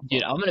stopped giving a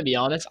Dude, fuck. I'm gonna be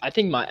honest. I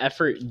think my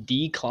effort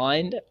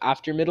declined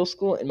after middle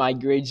school, and my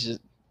grades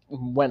just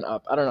went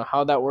up. I don't know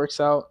how that works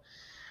out.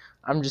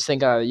 I'm just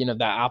thinking,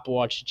 that Apple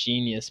Watch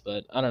genius,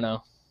 but I don't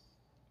know.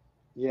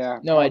 Yeah,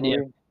 No idea.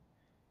 probably.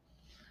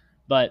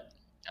 But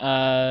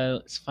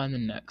let's find the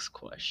next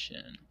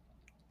question.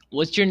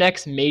 What's your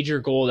next major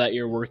goal that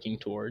you're working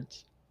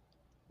towards?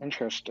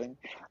 Interesting.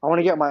 I want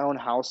to get my own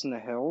house in the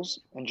hills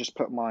and just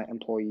put my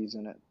employees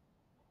in it.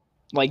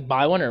 Like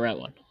buy one or rent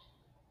one?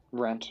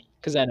 Rent.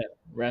 Because I know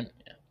rent.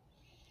 Yeah.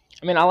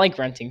 I mean, I like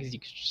renting because you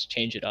can just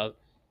change it up.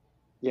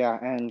 Yeah,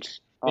 and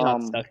You're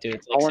not stuck to it.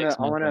 It's like 6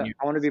 months, 1 year.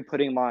 I want to be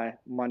putting my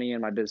money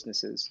in my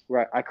businesses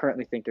where I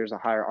currently think there's a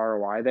higher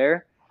ROI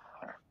there.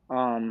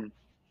 Um,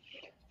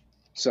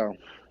 so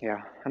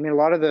yeah, I mean, a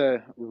lot of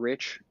the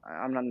rich,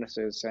 I'm not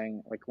necessarily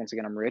saying like once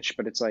again I'm rich,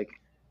 but it's like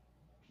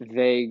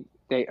they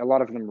a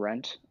lot of them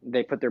rent.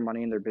 They put their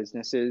money in their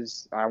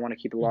businesses. I want to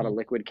keep a lot of Mhm.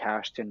 liquid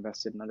cash to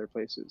invest it in other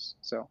places.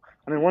 So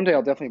I mean, one day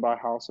I'll definitely buy a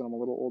house when I'm a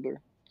little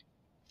older.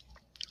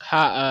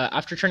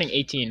 After turning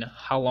 18,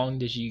 how long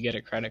did you get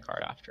a credit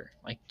card after?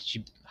 Like,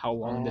 how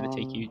long did it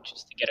take you Um,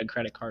 just to get a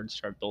credit card,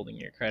 start building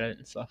your credit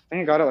and stuff? I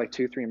think I got it like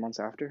 2, 3 months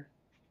after.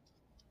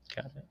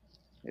 Got it.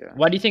 Yeah,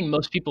 Why do you think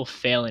most people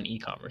fail in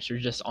e-commerce or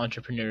just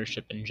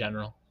entrepreneurship in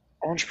general?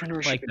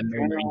 entrepreneurship Like the in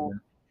main general.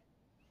 reason.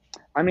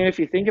 I mean, if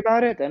you think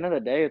about it, at the end of the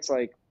day, it's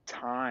like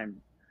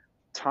time.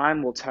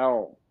 Time will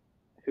tell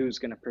who's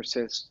going to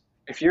persist.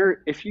 If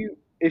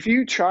if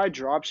you try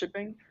drop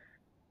shipping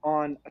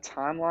on a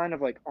timeline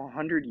of like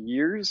 100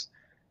 years,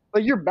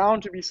 like you're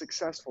bound to be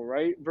successful,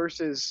 right?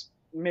 Versus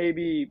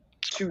maybe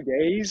 2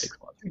 days. 6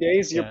 months. 2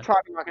 days, you're Yeah.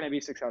 probably not going to be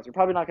successful. You're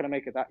probably not going to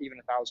make it that even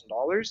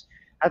 $1,000.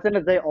 At the end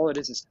of the day, all it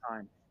is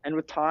time. And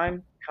with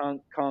time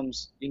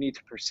comes you need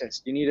to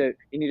persist. You need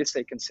to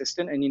stay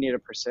consistent and you need to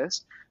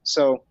persist.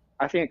 So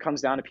I think it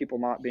comes down to people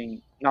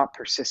not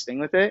persisting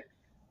with it.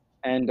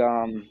 And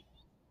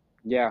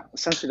yeah,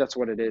 essentially that's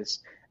what it is.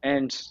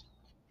 And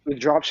with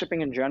drop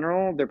shipping in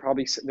general,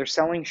 they're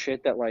selling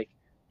shit that like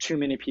too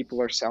many people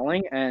are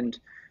selling, and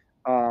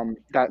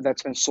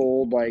that's been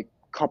sold like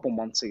a couple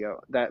months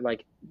ago. That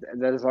like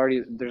that is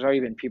already there's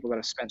already been people that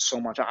have spent so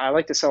much. I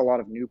like to sell a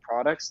lot of new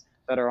products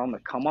that are on the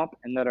come up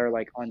and that are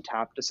like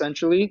untapped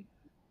essentially,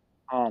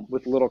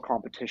 with little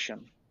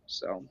competition.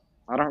 So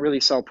I don't really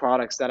sell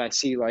products that I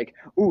see like,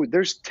 ooh,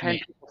 there's 10 Yeah.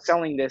 people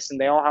selling this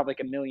and they all have like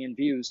 1 million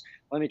views.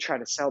 Let me try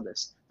to sell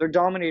this. They're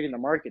dominating the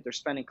market. They're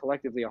spending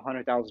collectively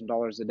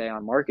 $100,000 a day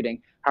on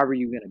marketing. How are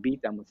you going to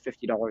beat them with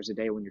 $50 a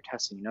day when you're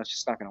testing? It's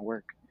just not going to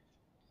work.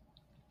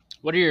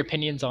 What are your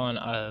opinions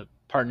on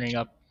partnering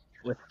up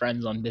with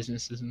friends on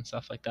businesses and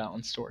stuff like that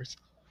on stores?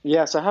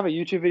 Yeah, so I have a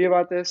YouTube video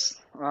about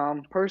this.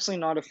 Personally,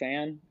 not a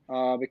fan,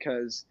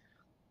 because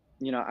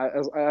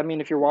I mean,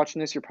 if you're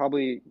watching this, you're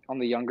probably on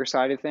the younger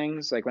side of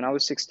things. Like when I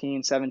was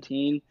 16,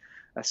 17,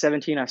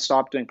 17, I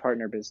stopped doing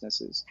partner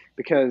businesses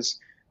because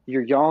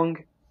you're young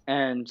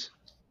and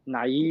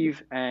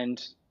naive.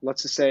 And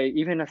let's just say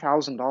even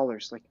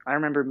 $1,000. Like I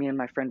remember me and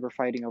my friend were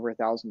fighting over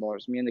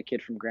 $1,000. Me and the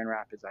kid from Grand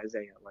Rapids,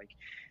 Isaiah. Like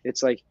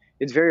it's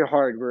very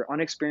hard. We're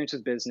unexperienced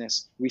with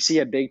business. We see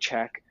a big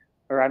check,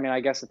 or I mean,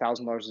 I guess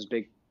 $1,000 is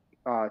big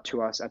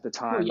to us at the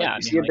Well, time. Like yeah, I we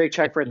mean, see a like big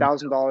check for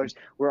fifteen. $1,000.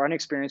 We're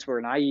unexperienced.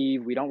 We're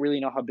naive. We don't really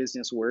know how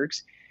business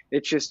works.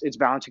 It's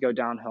bound to go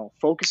downhill.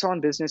 Focus on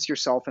business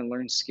yourself and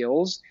learn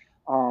skills.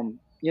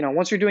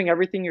 Once you're doing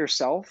everything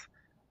yourself,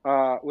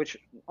 which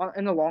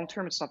in the long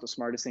term, it's not the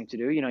smartest thing to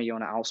do. You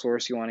want to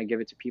outsource. You want to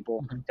give it to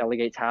people, Mhm.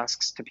 delegate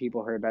tasks to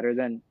people who are better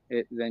than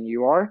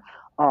you are,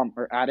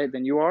 or at it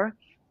than you are.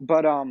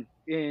 But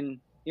in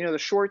the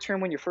short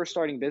term, when you're first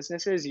starting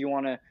businesses, you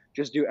want to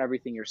just do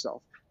everything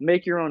yourself.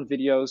 Make your own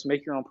videos,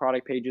 make your own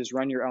product pages,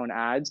 run your own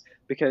ads,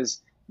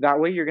 because that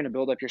way you're going to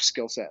build up your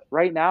skill set.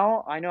 Right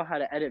now, I know how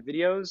to edit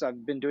videos.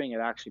 I've been doing it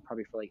actually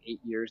probably for like 8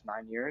 years,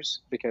 9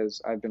 years,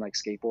 because I've been like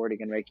skateboarding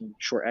and making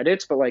short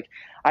edits. But like,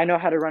 I know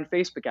how to run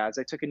Facebook ads.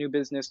 I took a new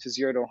business to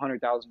zero to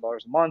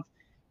 $100,000 a month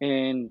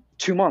in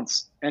 2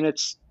 months, and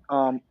it's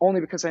only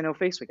because I know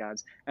Facebook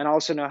ads. And I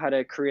also know how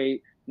to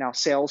create now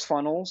sales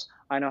funnels.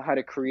 I know how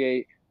to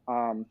create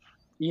um,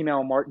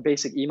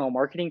 basic email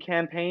marketing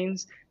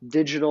campaigns,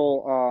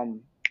 digital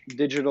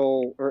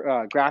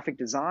or graphic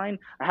design.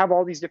 I have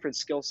all these different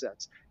skill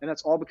sets, and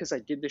that's all because I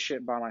did this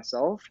shit by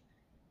myself.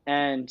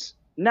 And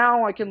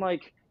now I can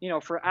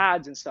for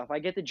ads and stuff, I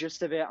get the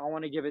gist of it. I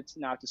want to give it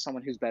now to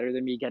someone who's better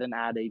than me, get an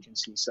ad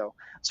agency. So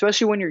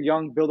especially when you're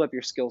young, build up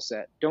your skill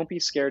set. Don't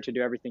be scared to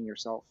do everything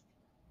yourself.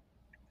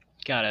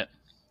 Got it.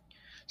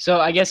 So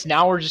I guess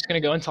now we're just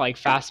gonna go into like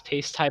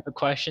fast-paced type of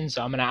questions.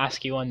 So I'm gonna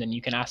ask you one, then you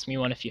can ask me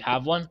one if you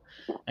have one,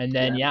 and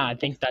then Yeah, yeah, I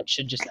think that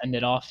should just end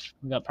it off.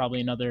 We got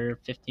probably another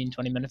 15,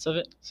 20 minutes of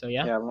it. So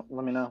yeah. yeah.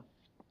 Let me know.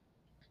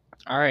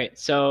 All right.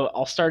 So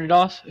I'll start it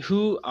off.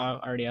 Who I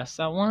already asked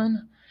that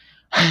one.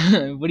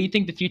 What do you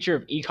think the future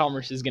of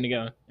e-commerce is gonna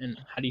go, and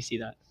how do you see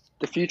that?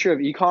 The future of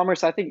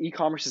e-commerce, I think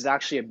e-commerce is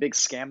actually a big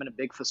scam and a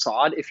big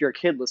facade. If you're a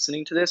kid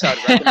listening to this, I'd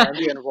recommend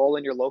you enroll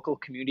in your local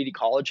community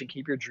college and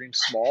keep your dreams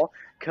small,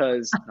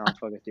 because no, I'm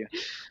fucking with you.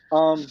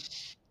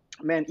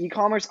 Man,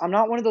 e-commerce, I'm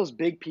not one of those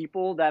big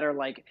people that are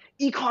like,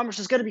 e-commerce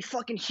is going to be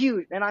fucking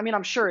huge. And I mean,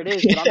 I'm sure it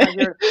is, but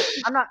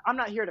I'm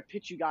not here to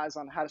pitch you guys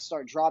on how to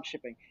start drop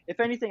shipping. If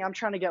anything, I'm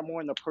trying to get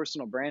more in the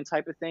personal brand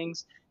type of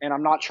things, and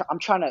I'm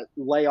trying to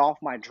lay off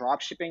my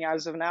drop shipping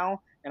as of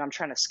now, and I'm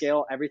trying to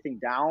scale everything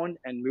down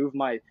and move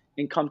my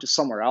income to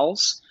somewhere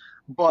else.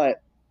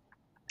 But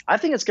I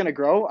think it's going to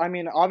grow. I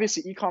mean,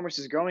 obviously e-commerce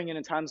is growing, and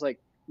in times like,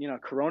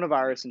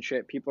 coronavirus and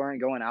shit, people aren't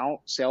going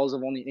out, sales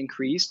have only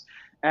increased,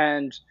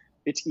 and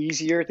it's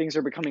easier. Things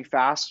are becoming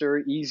faster,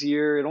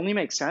 easier. It only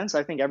makes sense.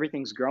 I think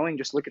everything's growing.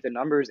 Just look at the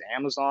numbers.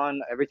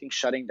 Amazon, everything's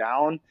shutting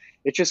down.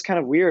 It's just kind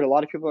of weird. A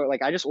lot of people are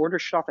like, I just order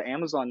shit off of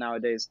Amazon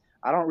nowadays.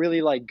 I don't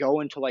really like go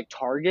into like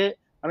Target.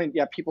 I mean,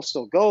 yeah, people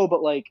still go,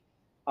 but like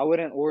I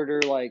wouldn't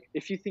order like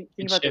if you think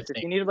It's about this, if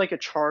shifting. you needed like a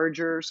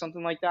charger or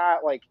something like that,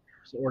 like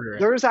Just order it.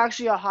 there's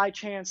actually a high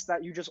chance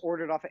that you just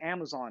ordered off of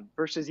Amazon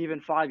versus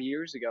even 5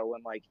 years ago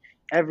when like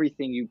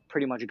everything you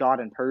pretty much got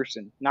in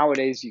person.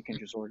 Nowadays you can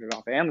just order it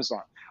off of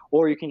Amazon,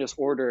 or you can just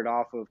order it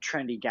off of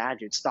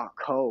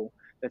trendygadgets.co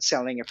that's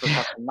selling it for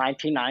fucking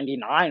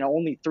 $19.99.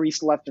 Only three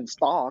left in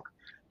stock,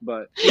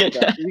 but you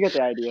get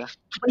the idea.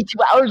 22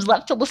 hours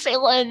left till the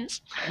sale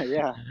ends.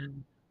 Yeah.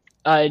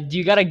 Do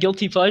you got a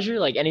guilty pleasure,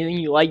 like anything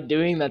you like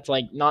doing that's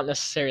like not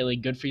necessarily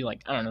good for you,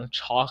 like I don't know,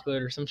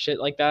 chocolate or some shit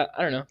like that?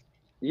 I don't know.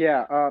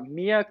 Yeah,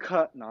 Mia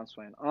cut. No, I'm just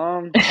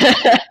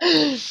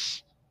playing.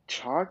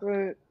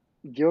 Chocolate.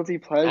 Guilty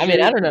I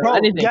mean, I pleasure, don't know bro.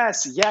 anything.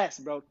 Yes,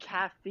 bro.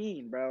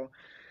 Caffeine, bro.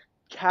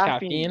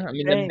 Caffeine, Caffeine. I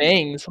mean, the bangs.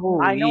 bangs.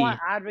 I know I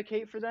Holy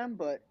advocate for them,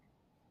 but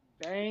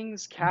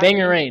bangs,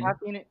 bangerang.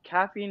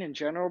 caffeine in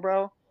general,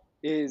 bro,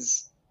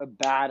 is a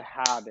bad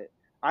habit.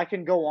 I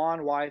can go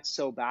on why it's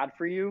so bad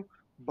for you,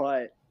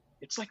 but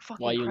it's like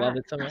Why fucking you love crack.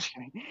 it so I'm much? just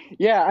kidding.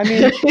 Yeah, I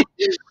mean,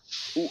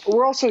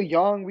 we're also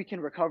young. We can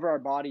recover our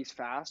bodies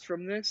fast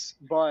from this,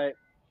 but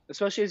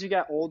especially as you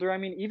get older, I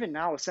mean, even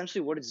now,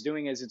 essentially what it's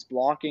doing is it's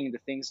blocking the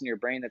things in your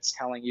brain that's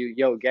telling you,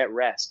 yo, get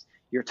rest.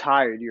 You're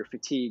tired, you're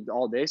fatigued,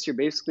 all this. You're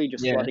basically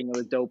just Yeah. flooding it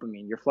with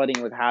dopamine. You're flooding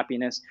it with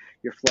happiness.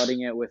 You're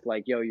flooding it with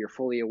like, yo, you're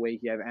fully awake,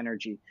 you have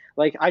energy.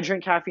 Like I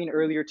drank caffeine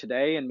earlier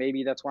today, and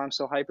maybe that's why I'm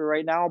so hyper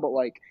right now. But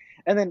like,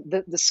 and then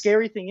the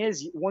scary thing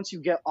is once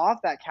you get off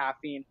that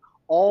caffeine,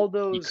 all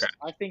You those, crap.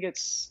 I think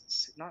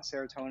it's not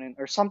serotonin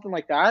or something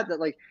like that, that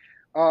like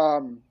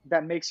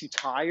that makes you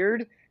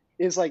tired,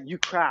 is like you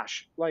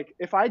crash. Like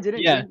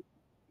Yeah.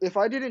 if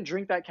I didn't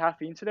drink that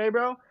caffeine today,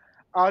 bro,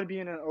 I would be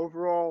in an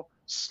overall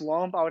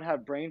slump. I would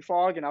have brain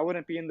fog, and I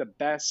wouldn't be in the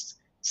best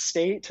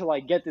state to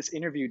like get this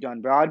interview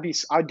done, bro.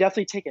 I'd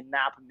definitely take a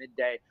nap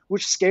midday,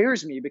 which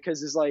scares me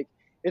because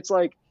it's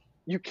like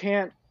you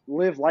can't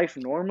live life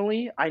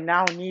normally. I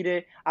now need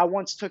it. I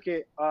once took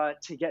it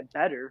to get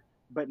better,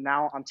 but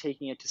now I'm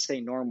taking it to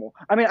stay normal.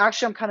 I mean,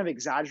 actually, I'm kind of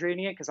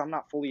exaggerating it because I'm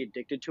not fully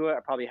addicted to it. I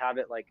probably have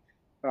it like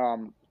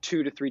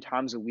 2 to 3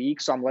 times a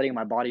week, so I'm letting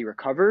my body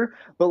recover.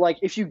 But like,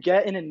 if you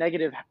get in a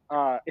negative,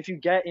 if you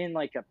get in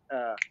like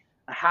a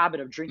habit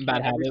of drinking Bad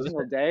it every habit with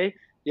single it. day,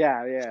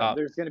 yeah, Stop.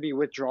 there's gonna be Yeah.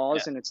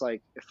 withdrawals, and it's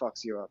like it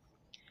fucks you up.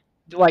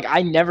 Like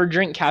I never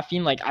drink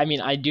caffeine. Like I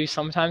mean, I do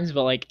sometimes,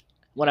 but like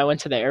when I went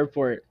to the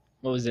airport,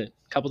 what was it?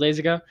 A couple days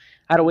ago,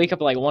 I had to wake up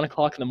at like 1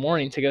 o'clock in the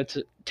morning to go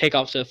to take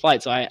off to the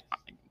flight. So I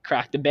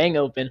cracked the bang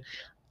open.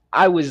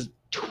 I was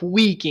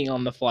tweaking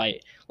on the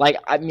flight. Like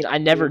I mean, I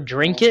never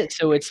drink it,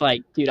 so it's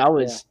like, dude, I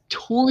Yeah, was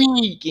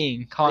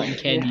tweaking cotton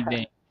candy yeah,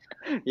 bang.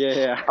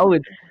 yeah, I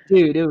was,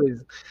 dude, it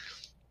was.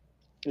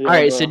 All yeah,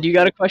 right, so bro. do you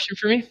got a question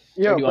for me, or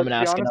Yeah, do you want but me to to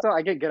be ask honest another? though,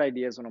 I get good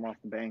ideas when I'm off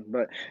the bang.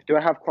 But do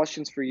I have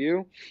questions for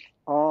you?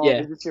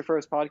 Yeah. Is this your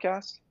first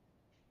podcast?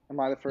 Am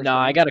I the first No,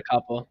 I one? got a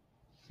couple.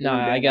 No,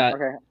 Ooh, I damn. got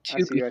Okay, I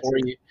two see you. I see before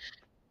you.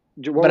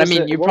 you. But I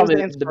mean, you're What was probably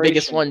the the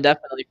biggest inspiration? one,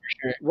 definitely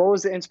for sure. What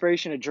was the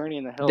inspiration of Journey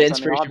in the The Hills? I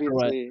mean, inspiration for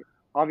what?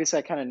 obviously,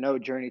 I kind of know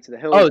Journey to the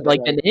Oh, Hills, but like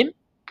like,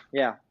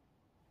 yeah,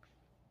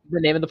 the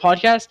name of the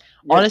podcast?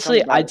 yeah. Tell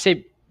me Honestly, about I'd it.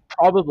 say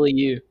probably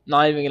you.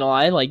 Not even gonna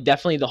lie, like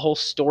definitely the whole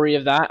story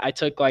of that.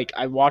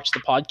 I watched the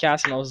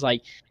podcast and I was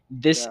like,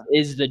 this Yeah,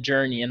 is the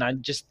journey. And I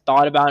just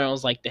thought about it and I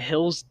was like, the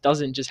Hills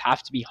doesn't just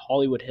have to be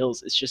Hollywood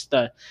Hills. It's just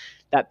that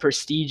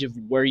prestige of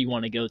where you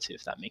want to go to,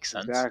 if that makes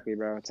sense. exactly,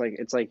 bro. It's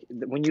like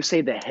when you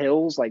say the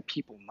Hills, like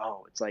people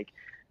know. It's like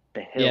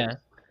the Hills.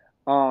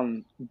 Yeah,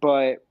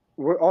 But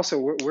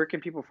where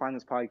can people find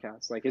this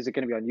podcast? Like, is it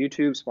going to be on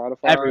YouTube,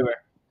 Spotify, everywhere.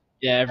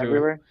 Yeah,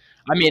 everywhere. everywhere?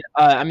 I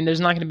mean, there's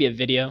not going to be a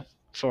video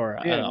for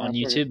Yeah, on no,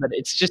 okay. YouTube, but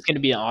it's just going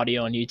to be an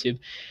audio on YouTube.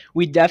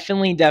 We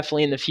definitely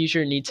in the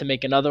future need to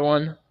make another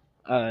one.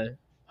 Uh,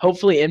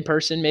 Hopefully in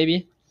person,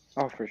 maybe.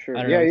 Oh, for sure.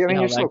 I don't Yeah, know. I See mean,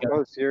 you're how so that goes.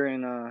 close. You're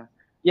in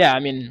Yeah, I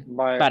mean,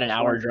 by about an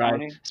hour Orange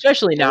drive, County,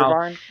 especially now.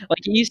 Irvine. Like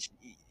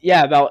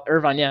yeah, about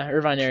Irvine, yeah,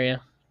 Irvine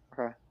area.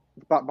 Okay,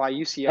 by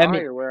I UCI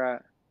mean, or where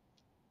at?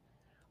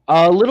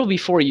 a little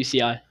before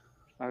UCI.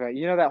 Okay,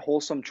 you know that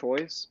Wholesome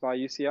Choice by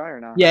UCI or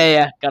not?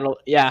 Yeah,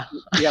 yeah,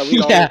 Yeah,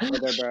 we'd always yeah, go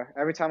there, bro.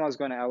 Every time I was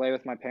going to LA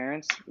with my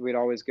parents, we'd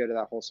always go to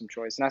that Wholesome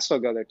Choice, and I still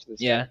go there to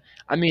this day. yeah.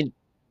 I mean,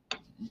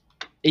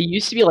 it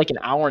used to be like an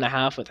hour and a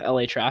half with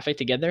LA traffic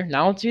to get there.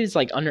 Now, dude, it's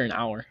like under an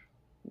hour.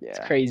 It's Yeah.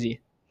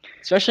 crazy.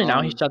 Especially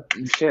now,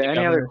 Shit. the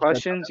Any other governor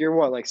shut. questions? You're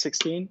what, like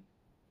 16?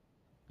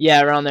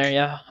 Yeah, around there.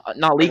 Yeah,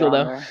 not legal Around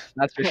though. there.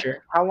 That's for sure.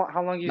 How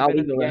long you Not been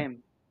in the legal though.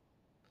 game?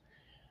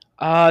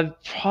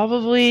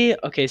 Probably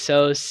okay.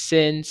 So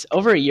since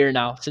over a year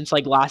now, since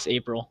like last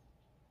April.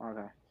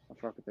 Okay, I'll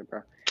fuck with it,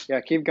 bro.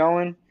 Yeah, keep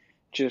going.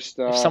 Just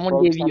If someone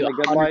focus gave on you the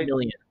good 100 life.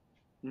 million,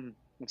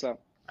 What's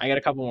up? I got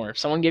a couple more. If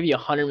someone gave you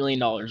 $100 million,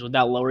 would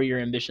that lower your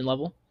ambition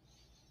level?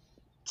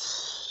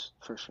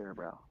 For sure,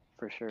 bro.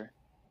 For sure.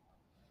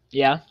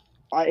 Yeah.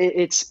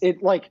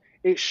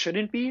 It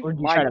shouldn't be Or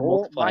do you try to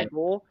multiply My it?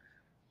 goal.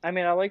 I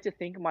mean, I like to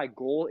think my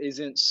goal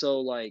isn't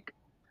so like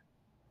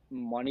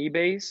money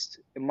based.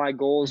 My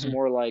goal is Hmm.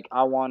 more like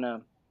I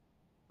wanna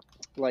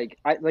like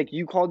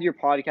you called your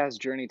podcast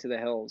Journey to the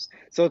Hills.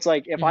 So it's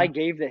like if I Hmm.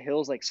 gave the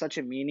hills like such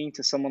a meaning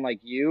to someone like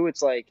you,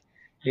 it's like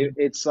Hmm.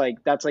 it's like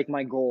that's like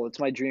my goal. It's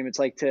my dream. It's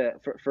like to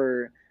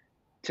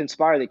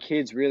inspire the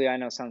kids. Really, I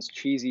know it sounds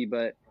cheesy,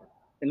 but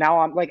now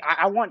I'm like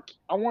I want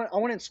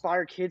to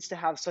inspire kids to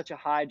have such a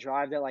high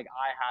drive that like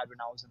I had when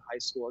I was in high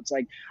school. It's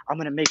like I'm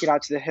gonna make it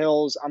out to the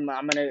hills. I'm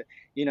gonna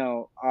you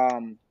know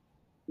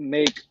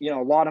make a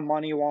lot of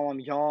money while I'm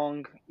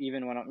young,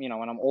 even when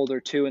I'm older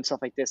too, and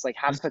stuff like this. Like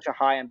have such a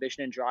high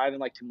ambition and drive, and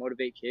like to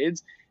motivate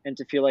kids and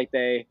to feel like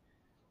they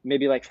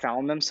maybe like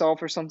found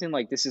themselves or something.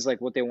 Like this is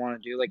like what they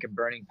want to do, like a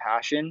burning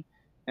passion,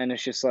 and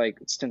it's just like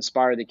it's to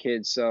inspire the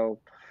kids.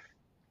 So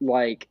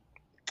like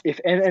if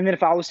and then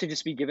if I was to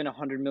just be given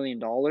 $100 million,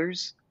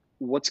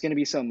 what's going to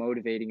be so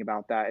motivating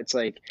about that? It's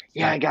like,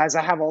 yeah, Exactly. guys,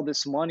 I have all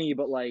this money,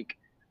 but like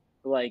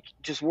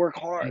just work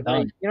hard. I'm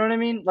Like, done. you know what I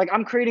mean? Like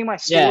I'm creating my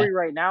Yeah. story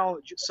right now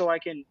just so I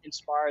can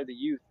inspire the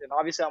youth. And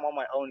obviously I'm on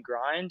my own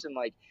grind, and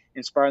like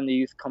inspiring the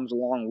youth comes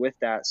along with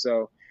that.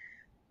 So,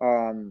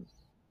 um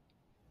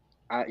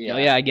Oh yeah.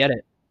 yeah, I get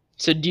it.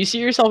 So do you see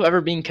yourself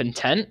ever being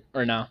content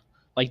or no?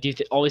 Like, do you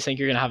always think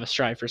you're gonna have a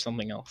strive for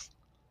something else?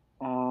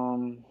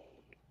 Um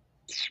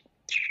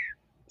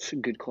it's a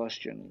good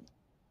question.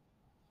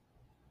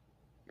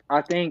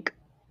 I think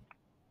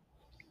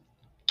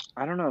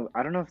I don't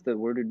know if the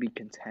word would be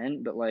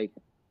content, but like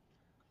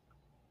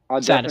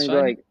I'll definitely be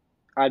Satisfied. like,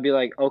 I'd be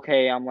like,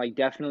 okay, I'm like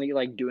definitely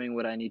like doing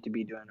what I need to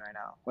be doing right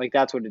now. Like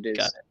that's what it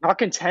Got is. it. Not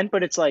content,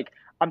 but it's like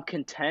I'm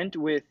content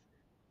with,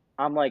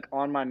 I'm like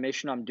on my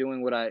mission. I'm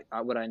doing what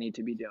I need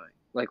to be doing.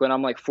 Like when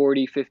I'm like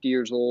 40, 50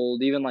 years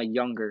old, even like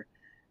younger,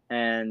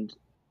 and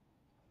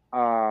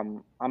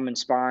I'm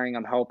inspiring,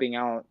 I'm helping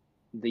out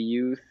the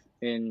youth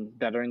in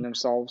bettering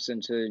themselves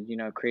into,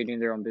 creating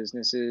their own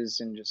businesses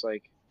and just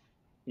like,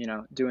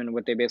 doing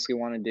what they basically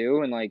want to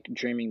do and like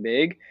dreaming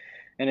big.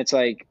 And it's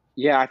like,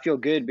 yeah, I feel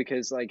good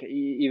because like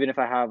even if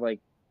I have like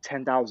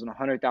 10,000,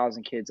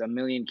 100,000 kids, a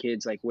million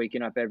kids like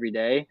waking up every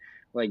day,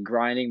 like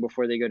grinding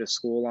before they go to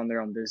school on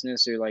their own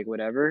business or like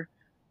whatever,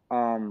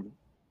 um,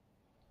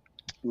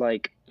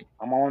 like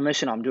I'm on a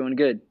mission. I'm doing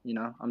good.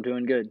 I'm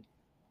doing good.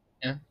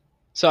 Yeah.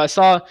 So I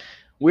saw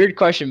weird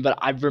question, but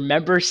I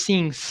remember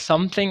seeing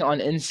something on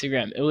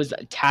Instagram. It was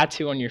a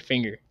tattoo on your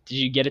finger. Did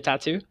you get a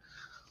tattoo?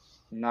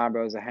 Nah,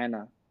 bro, it's a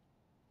henna.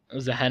 It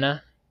was a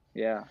henna.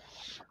 Yeah.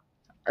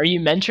 Are you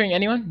mentoring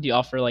anyone? Do you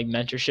offer like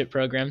mentorship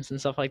programs and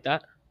stuff like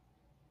that?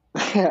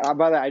 By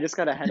the way, I just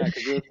got a henna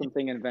because there was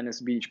something in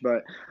Venice Beach,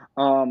 but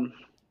um,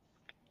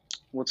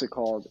 what's it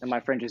called? And my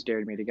friend just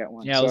dared me to get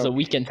one. Yeah, it was a So,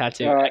 weekend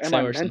tattoo, am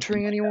I XO or something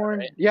mentoring like that, anyone?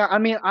 right? Yeah, I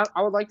mean,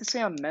 I would like to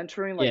say I'm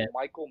mentoring like Yeah.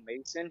 Michael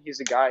Mason. He's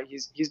a guy.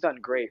 He's done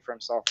great for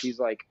himself. He's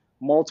like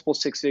multiple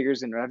six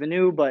figures in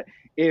revenue. But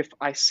if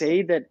I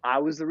say that I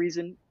was the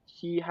reason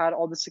he had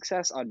all the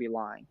success, I'd be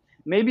lying.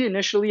 Maybe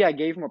initially I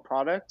gave him a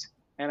product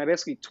and I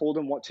basically told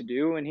him what to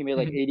do, and he made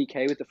like Mhm.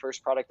 80K with the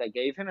first product I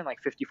gave him in like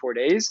 54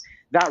 days.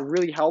 That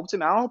really helped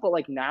him out. But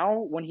like now,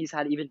 when he's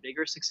had even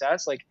bigger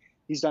success, like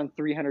he's done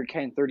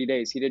 300K in 30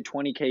 days. He did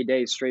 20K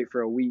days straight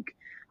for a week.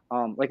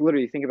 Like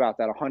literally, think about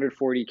that: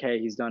 140K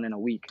he's done in a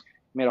week.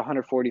 He made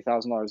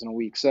 $140,000 in a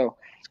week. So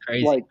It's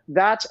crazy. like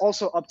that's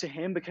also up to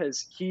him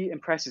because he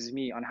impresses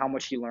me on how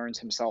much he learns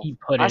himself. He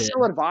put I it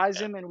still in. advise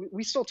him and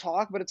we still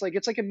talk, but it's like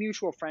a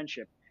mutual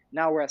friendship.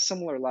 Now we're at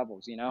similar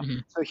levels.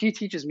 Mhm. So he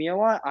teaches me a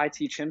lot, I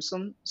teach him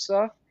some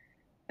stuff,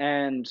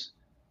 and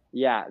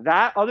yeah,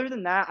 that other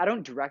than that, I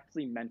don't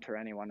directly mentor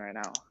anyone right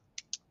now.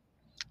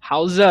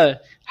 How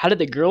did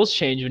the girls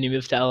change when you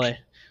moved to LA?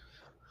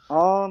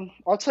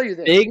 I'll tell you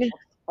this. Big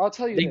I'll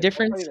tell you big this.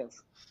 I'll tell you difference?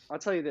 this. I'll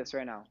tell you this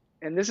right now.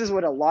 And this is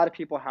what a lot of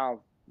people have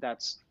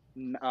that's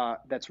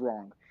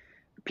wrong.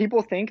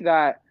 People think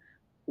that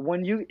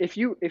when you if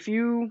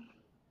you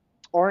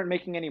aren't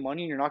making any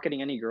money and you're not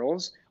getting any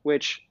girls,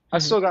 which I Mhm.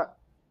 still got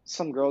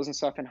some girls and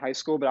stuff in high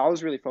school, but I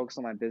was really focused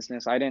on my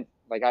business. I didn't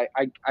like I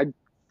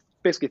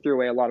basically threw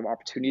away a lot of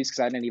opportunities because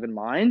I didn't even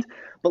mind.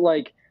 But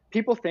like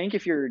people think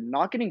if you're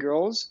not getting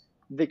girls,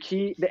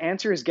 the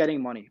answer is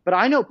getting money. But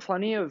I know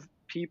plenty of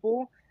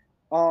people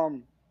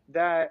um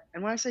that,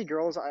 and when I say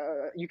girls,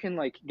 you can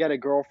like get a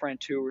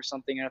girlfriend too or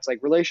something, and it's like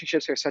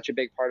relationships are such a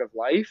big part of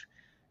life.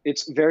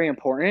 It's very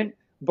important,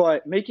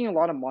 but making a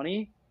lot of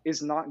money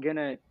is not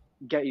gonna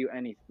get you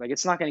anything. Like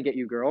it's not gonna get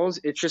you girls.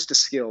 It's just a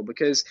skill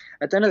because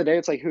at the end of the day,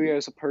 it's like who you are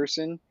as a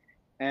person.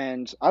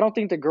 And I don't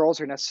think the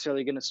girls are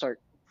necessarily gonna start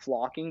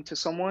flocking to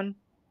someone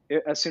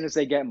as soon as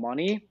they get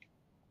money.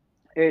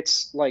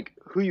 It's like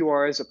who you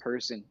are as a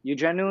person. You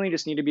genuinely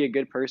just need to be a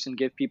good person,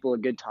 give people a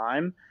good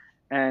time,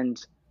 and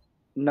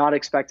not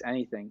expect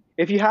anything.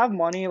 If you have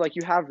money, like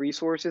you have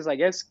resources, I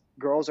guess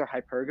girls are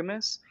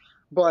hypergamous.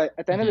 But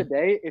at the end of the Mhm.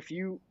 day,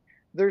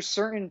 there's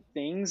certain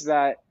things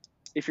that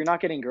if you're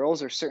not getting girls,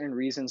 there's certain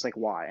reasons like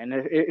why. And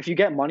if you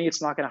get money,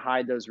 it's not going to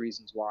hide those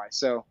reasons why.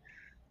 So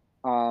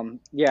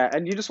yeah,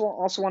 and you just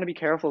also want to be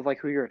careful of like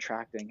who you're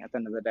attracting. At the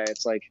end of the day,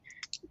 it's like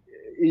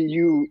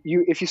you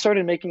if you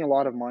started making a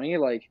lot of money,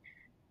 like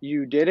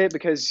you did it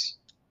because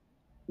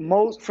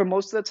most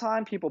of the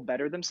time people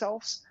better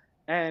themselves.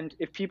 And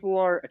if people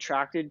are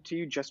attracted to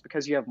you just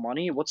because you have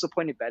money, what's the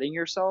point of betting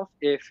yourself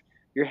if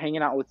you're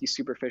hanging out with these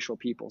superficial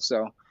people?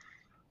 So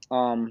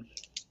um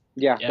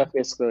yeah, Yeah. that's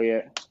basically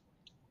it.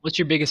 What's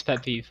your biggest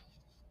pet peeve?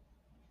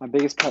 My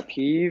biggest pet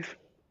peeve,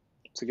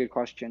 it's a good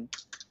question.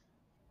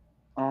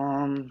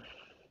 um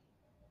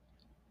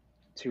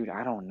Dude,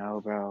 I don't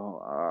know,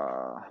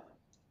 bro.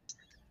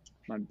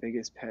 My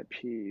biggest pet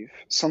peeve,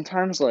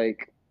 sometimes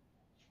like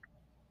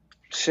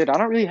shit, I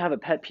don't really have a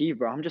pet peeve,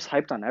 bro. I'm just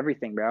hyped on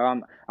everything,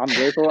 bro. I'm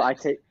grateful.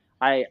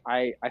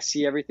 I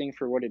see everything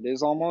for what it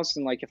is almost,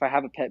 and like if I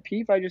have a pet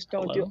peeve,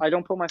 Hello? I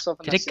don't put myself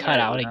in Did that it cut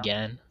out scenario.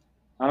 again?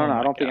 I don't Oh know.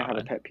 I my don't think I have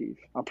a god. pet peeve.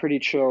 I'm pretty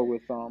chill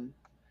with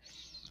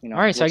All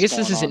right, so I what's guess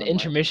this going is an on in life.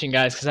 intermission,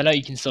 guys, because I know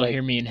you can still Like,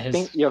 hear me, and his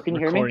can you hear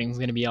me? recording is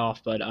gonna be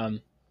off. But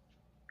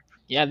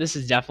yeah, this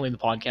is definitely the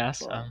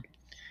podcast. Fuck.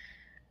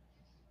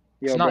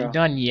 It's Yo, not bro.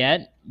 done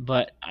yet,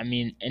 but I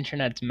mean,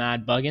 internet's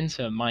mad bugging,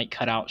 so it might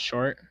cut out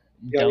short.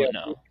 Yo, Don't can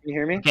know. you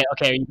hear me?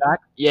 Okay, are you back?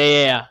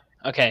 Yeah.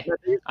 Okay,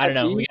 I don't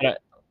know. Pet We peeve? gotta.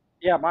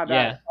 Yeah, my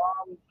bad.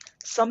 Yeah.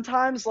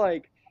 Sometimes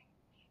like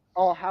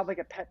I'll have like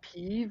a pet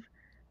peeve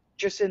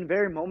just in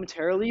very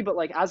momentarily, but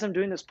like as I'm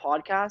doing this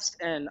podcast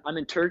and I'm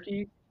in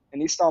Turkey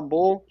in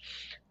Istanbul,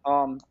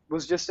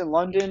 was just in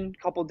London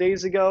a couple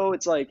days ago.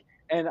 It's like,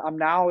 and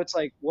it's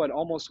like what,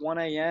 almost 1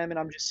 a.m. and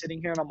I'm just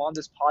sitting here and I'm on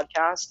this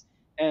podcast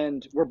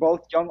and we're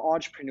both young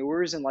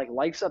entrepreneurs and like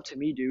life's up to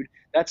me, dude.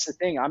 That's the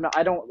thing.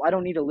 I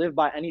don't need to live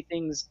by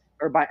anything's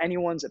or by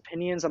anyone's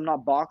opinions. I'm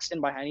not boxed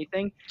in by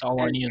anything. It's all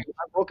on And you.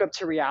 I woke up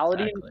to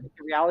reality. Exactly. And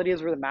the reality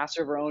is we're the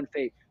master of our own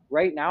fate.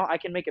 Right now, I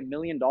can make $1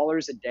 million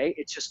a day.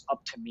 It's just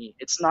up to me.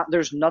 It's not.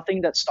 There's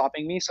nothing that's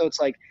stopping me. So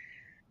it's like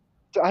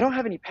I don't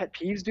have any pet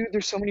peeves, dude.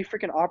 There's so many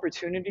freaking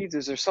opportunities.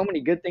 There's so many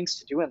good things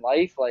to do in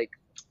life. Like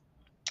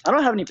I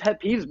don't have any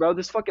pet peeves, bro.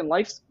 This fucking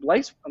life's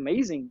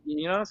amazing.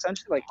 You know,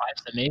 essentially like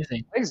Life's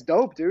amazing. life's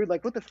dope, dude.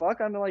 Like what the fuck?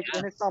 I'm like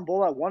in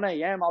Istanbul at 1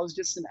 a.m. I was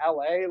just in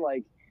LA,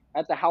 like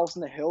at the house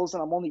in the hills,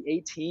 and I'm only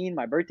 18.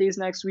 My birthday's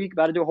next week.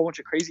 About to do a whole bunch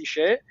of crazy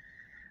shit.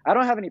 I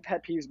don't have any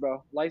pet peeves,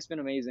 bro. Life's been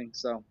amazing.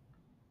 So,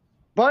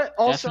 but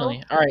also,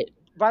 Definitely. All right.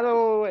 by the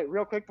way, wait,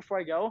 real quick before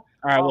I go, All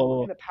right.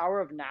 Well, in the power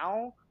of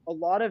now, a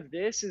lot of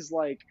this is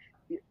like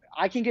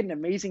I can get an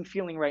amazing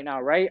feeling right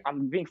now, right?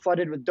 I'm being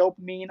flooded with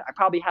dopamine. I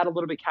probably had a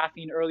little bit of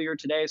caffeine earlier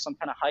today, so I'm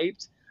kind of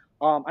hyped.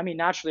 I mean,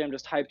 naturally, I'm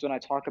just hyped when I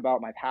talk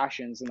about my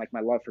passions and like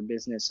my love for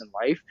business and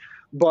life.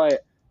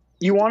 But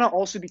you want to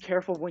also be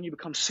careful when you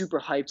become super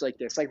hyped like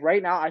this. Like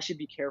right now, I should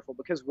be careful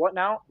because what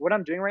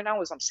I'm doing right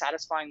now is I'm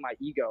satisfying my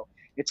ego.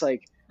 It's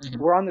like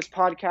we're on this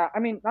podcast. I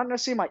mean, not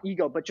necessarily my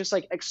ego, but just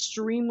like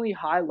extremely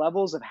high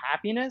levels of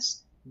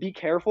happiness. Be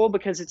careful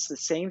because it's the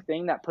same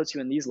thing that puts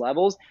you in these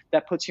levels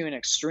that puts you in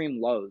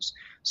extreme lows.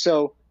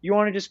 So you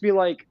want to just be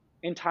like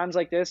in times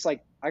like this,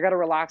 like I got to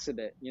relax a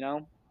bit, you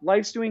know,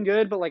 life's doing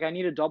good, but like I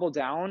need to double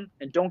down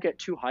and don't get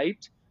too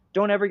hyped.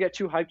 Don't ever get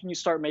too hyped when you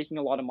start making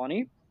a lot of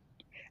money.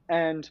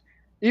 And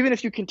even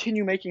if you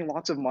continue making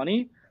lots of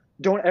money,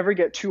 don't ever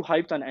get too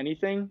hyped on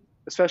anything,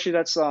 especially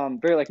that's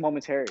very like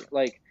momentary.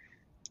 Like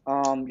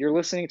you're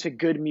listening to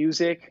good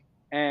music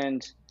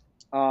and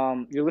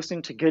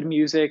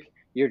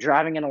you're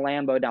driving in a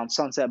Lambo down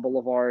Sunset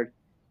Boulevard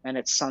and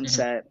it's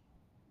sunset,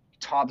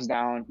 tops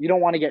down. You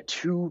don't want to get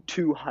too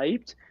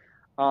hyped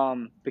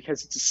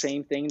because it's the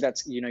same thing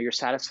that's, you know, you're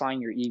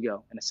satisfying your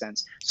ego in a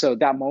sense. So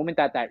that moment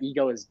that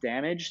ego is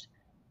damaged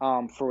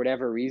for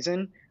whatever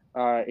reason,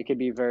 it could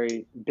be a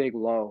very big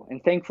low.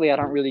 And thankfully, I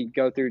don't really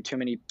go through too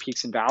many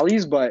peaks and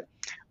valleys, but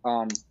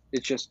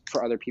it's just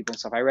for other people and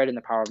stuff. I read in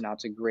The Power of Now.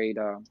 It's a great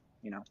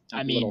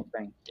little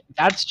thing.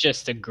 That's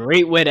just a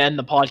great way to end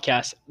the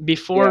podcast.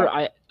 Before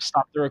I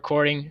stop the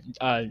recording,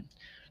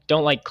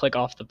 don't like click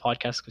off the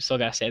podcast. We still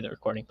gotta say the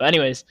recording. But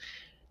anyways,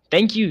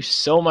 thank you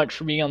so much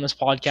for being on this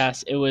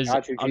podcast. It was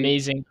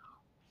amazing.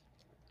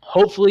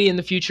 Hopefully in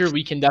the future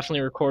we can definitely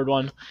record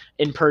one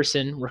in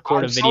person,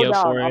 record a video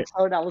for it. I'm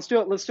so down. Let's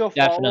do it. Let's do a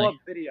follow-up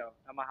video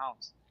at my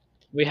house.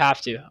 We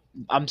have to.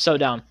 I'm so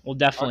down. We'll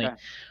definitely.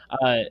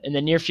 Okay. In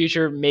the near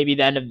future, maybe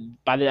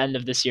by the end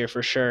of this year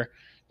for sure.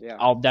 Yeah.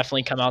 I'll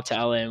definitely come out to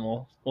LA and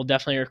we'll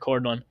definitely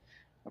record one.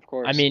 Of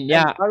course. I mean,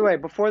 yeah. And by the way,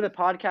 before the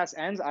podcast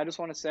ends, I just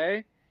want to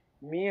say,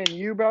 me and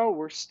you, bro,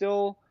 we're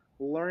still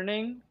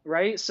learning,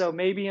 right? So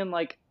maybe in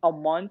like a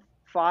month,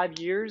 5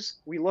 years,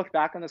 we look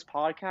back on this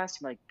podcast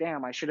and like,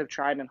 damn, I should have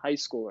tried in high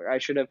school or I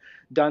should have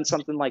done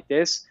something like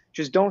this.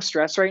 Just don't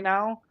stress right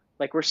now.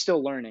 Like we're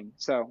still learning.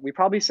 So we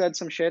probably said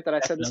some shit that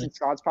I said this in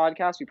Scott's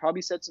podcast. We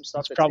probably said some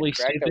stuff that's probably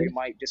incorrect that we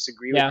might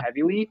disagree with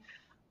heavily.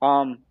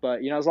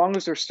 But you know, as long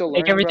as they're still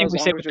learning, as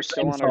long as they're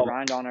still on our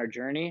grind, on our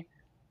journey,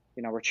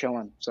 you know, we're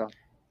chilling. So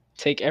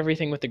take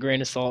everything with a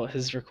grain of salt.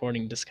 His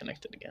recording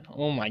disconnected again.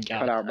 Oh my god.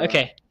 Cut out, bro.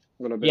 Okay.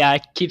 A little bit. Yeah,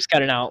 it keeps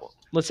cutting out.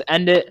 Let's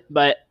end it.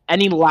 But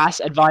any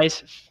last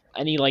advice,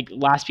 any like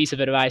last piece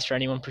of advice for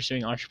anyone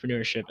pursuing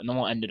entrepreneurship, and then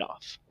we'll end it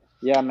off.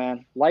 Yeah,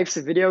 man. Life's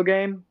a video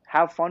game.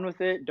 Have fun with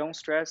it. Don't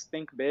stress.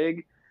 Think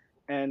big,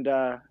 and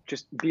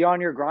just be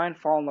on your grind.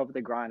 Fall in love with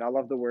the grind. I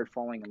love the word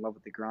falling in love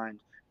with the grind.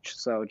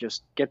 So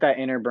just get that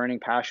inner burning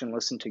passion,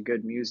 listen to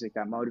good music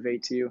that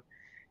motivates you,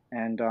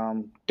 and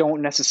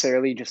don't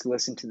necessarily just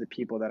listen to the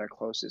people that are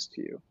closest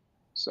to you.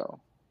 So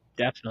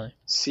definitely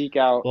seek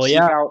out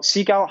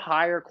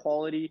higher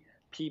quality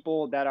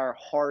people that are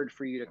hard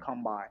for you to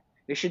come by.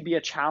 It should be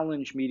a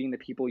challenge meeting the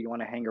people you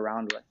want to hang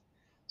around with.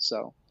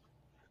 So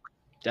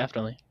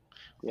definitely.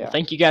 Yeah. Well,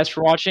 thank you guys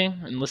for watching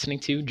and listening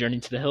to Journey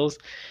to the Hills.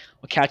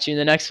 We'll catch you in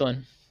the next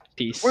one.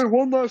 Peace. Wait,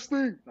 one last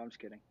thing. No, I'm just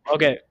kidding.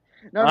 Okay.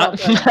 No.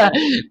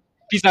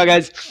 Peace out,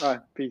 guys. All right,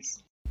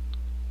 peace.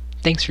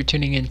 Thanks for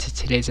tuning in to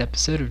today's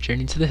episode of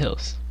Journey to the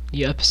Hills.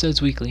 New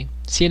episodes weekly.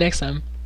 See you next time.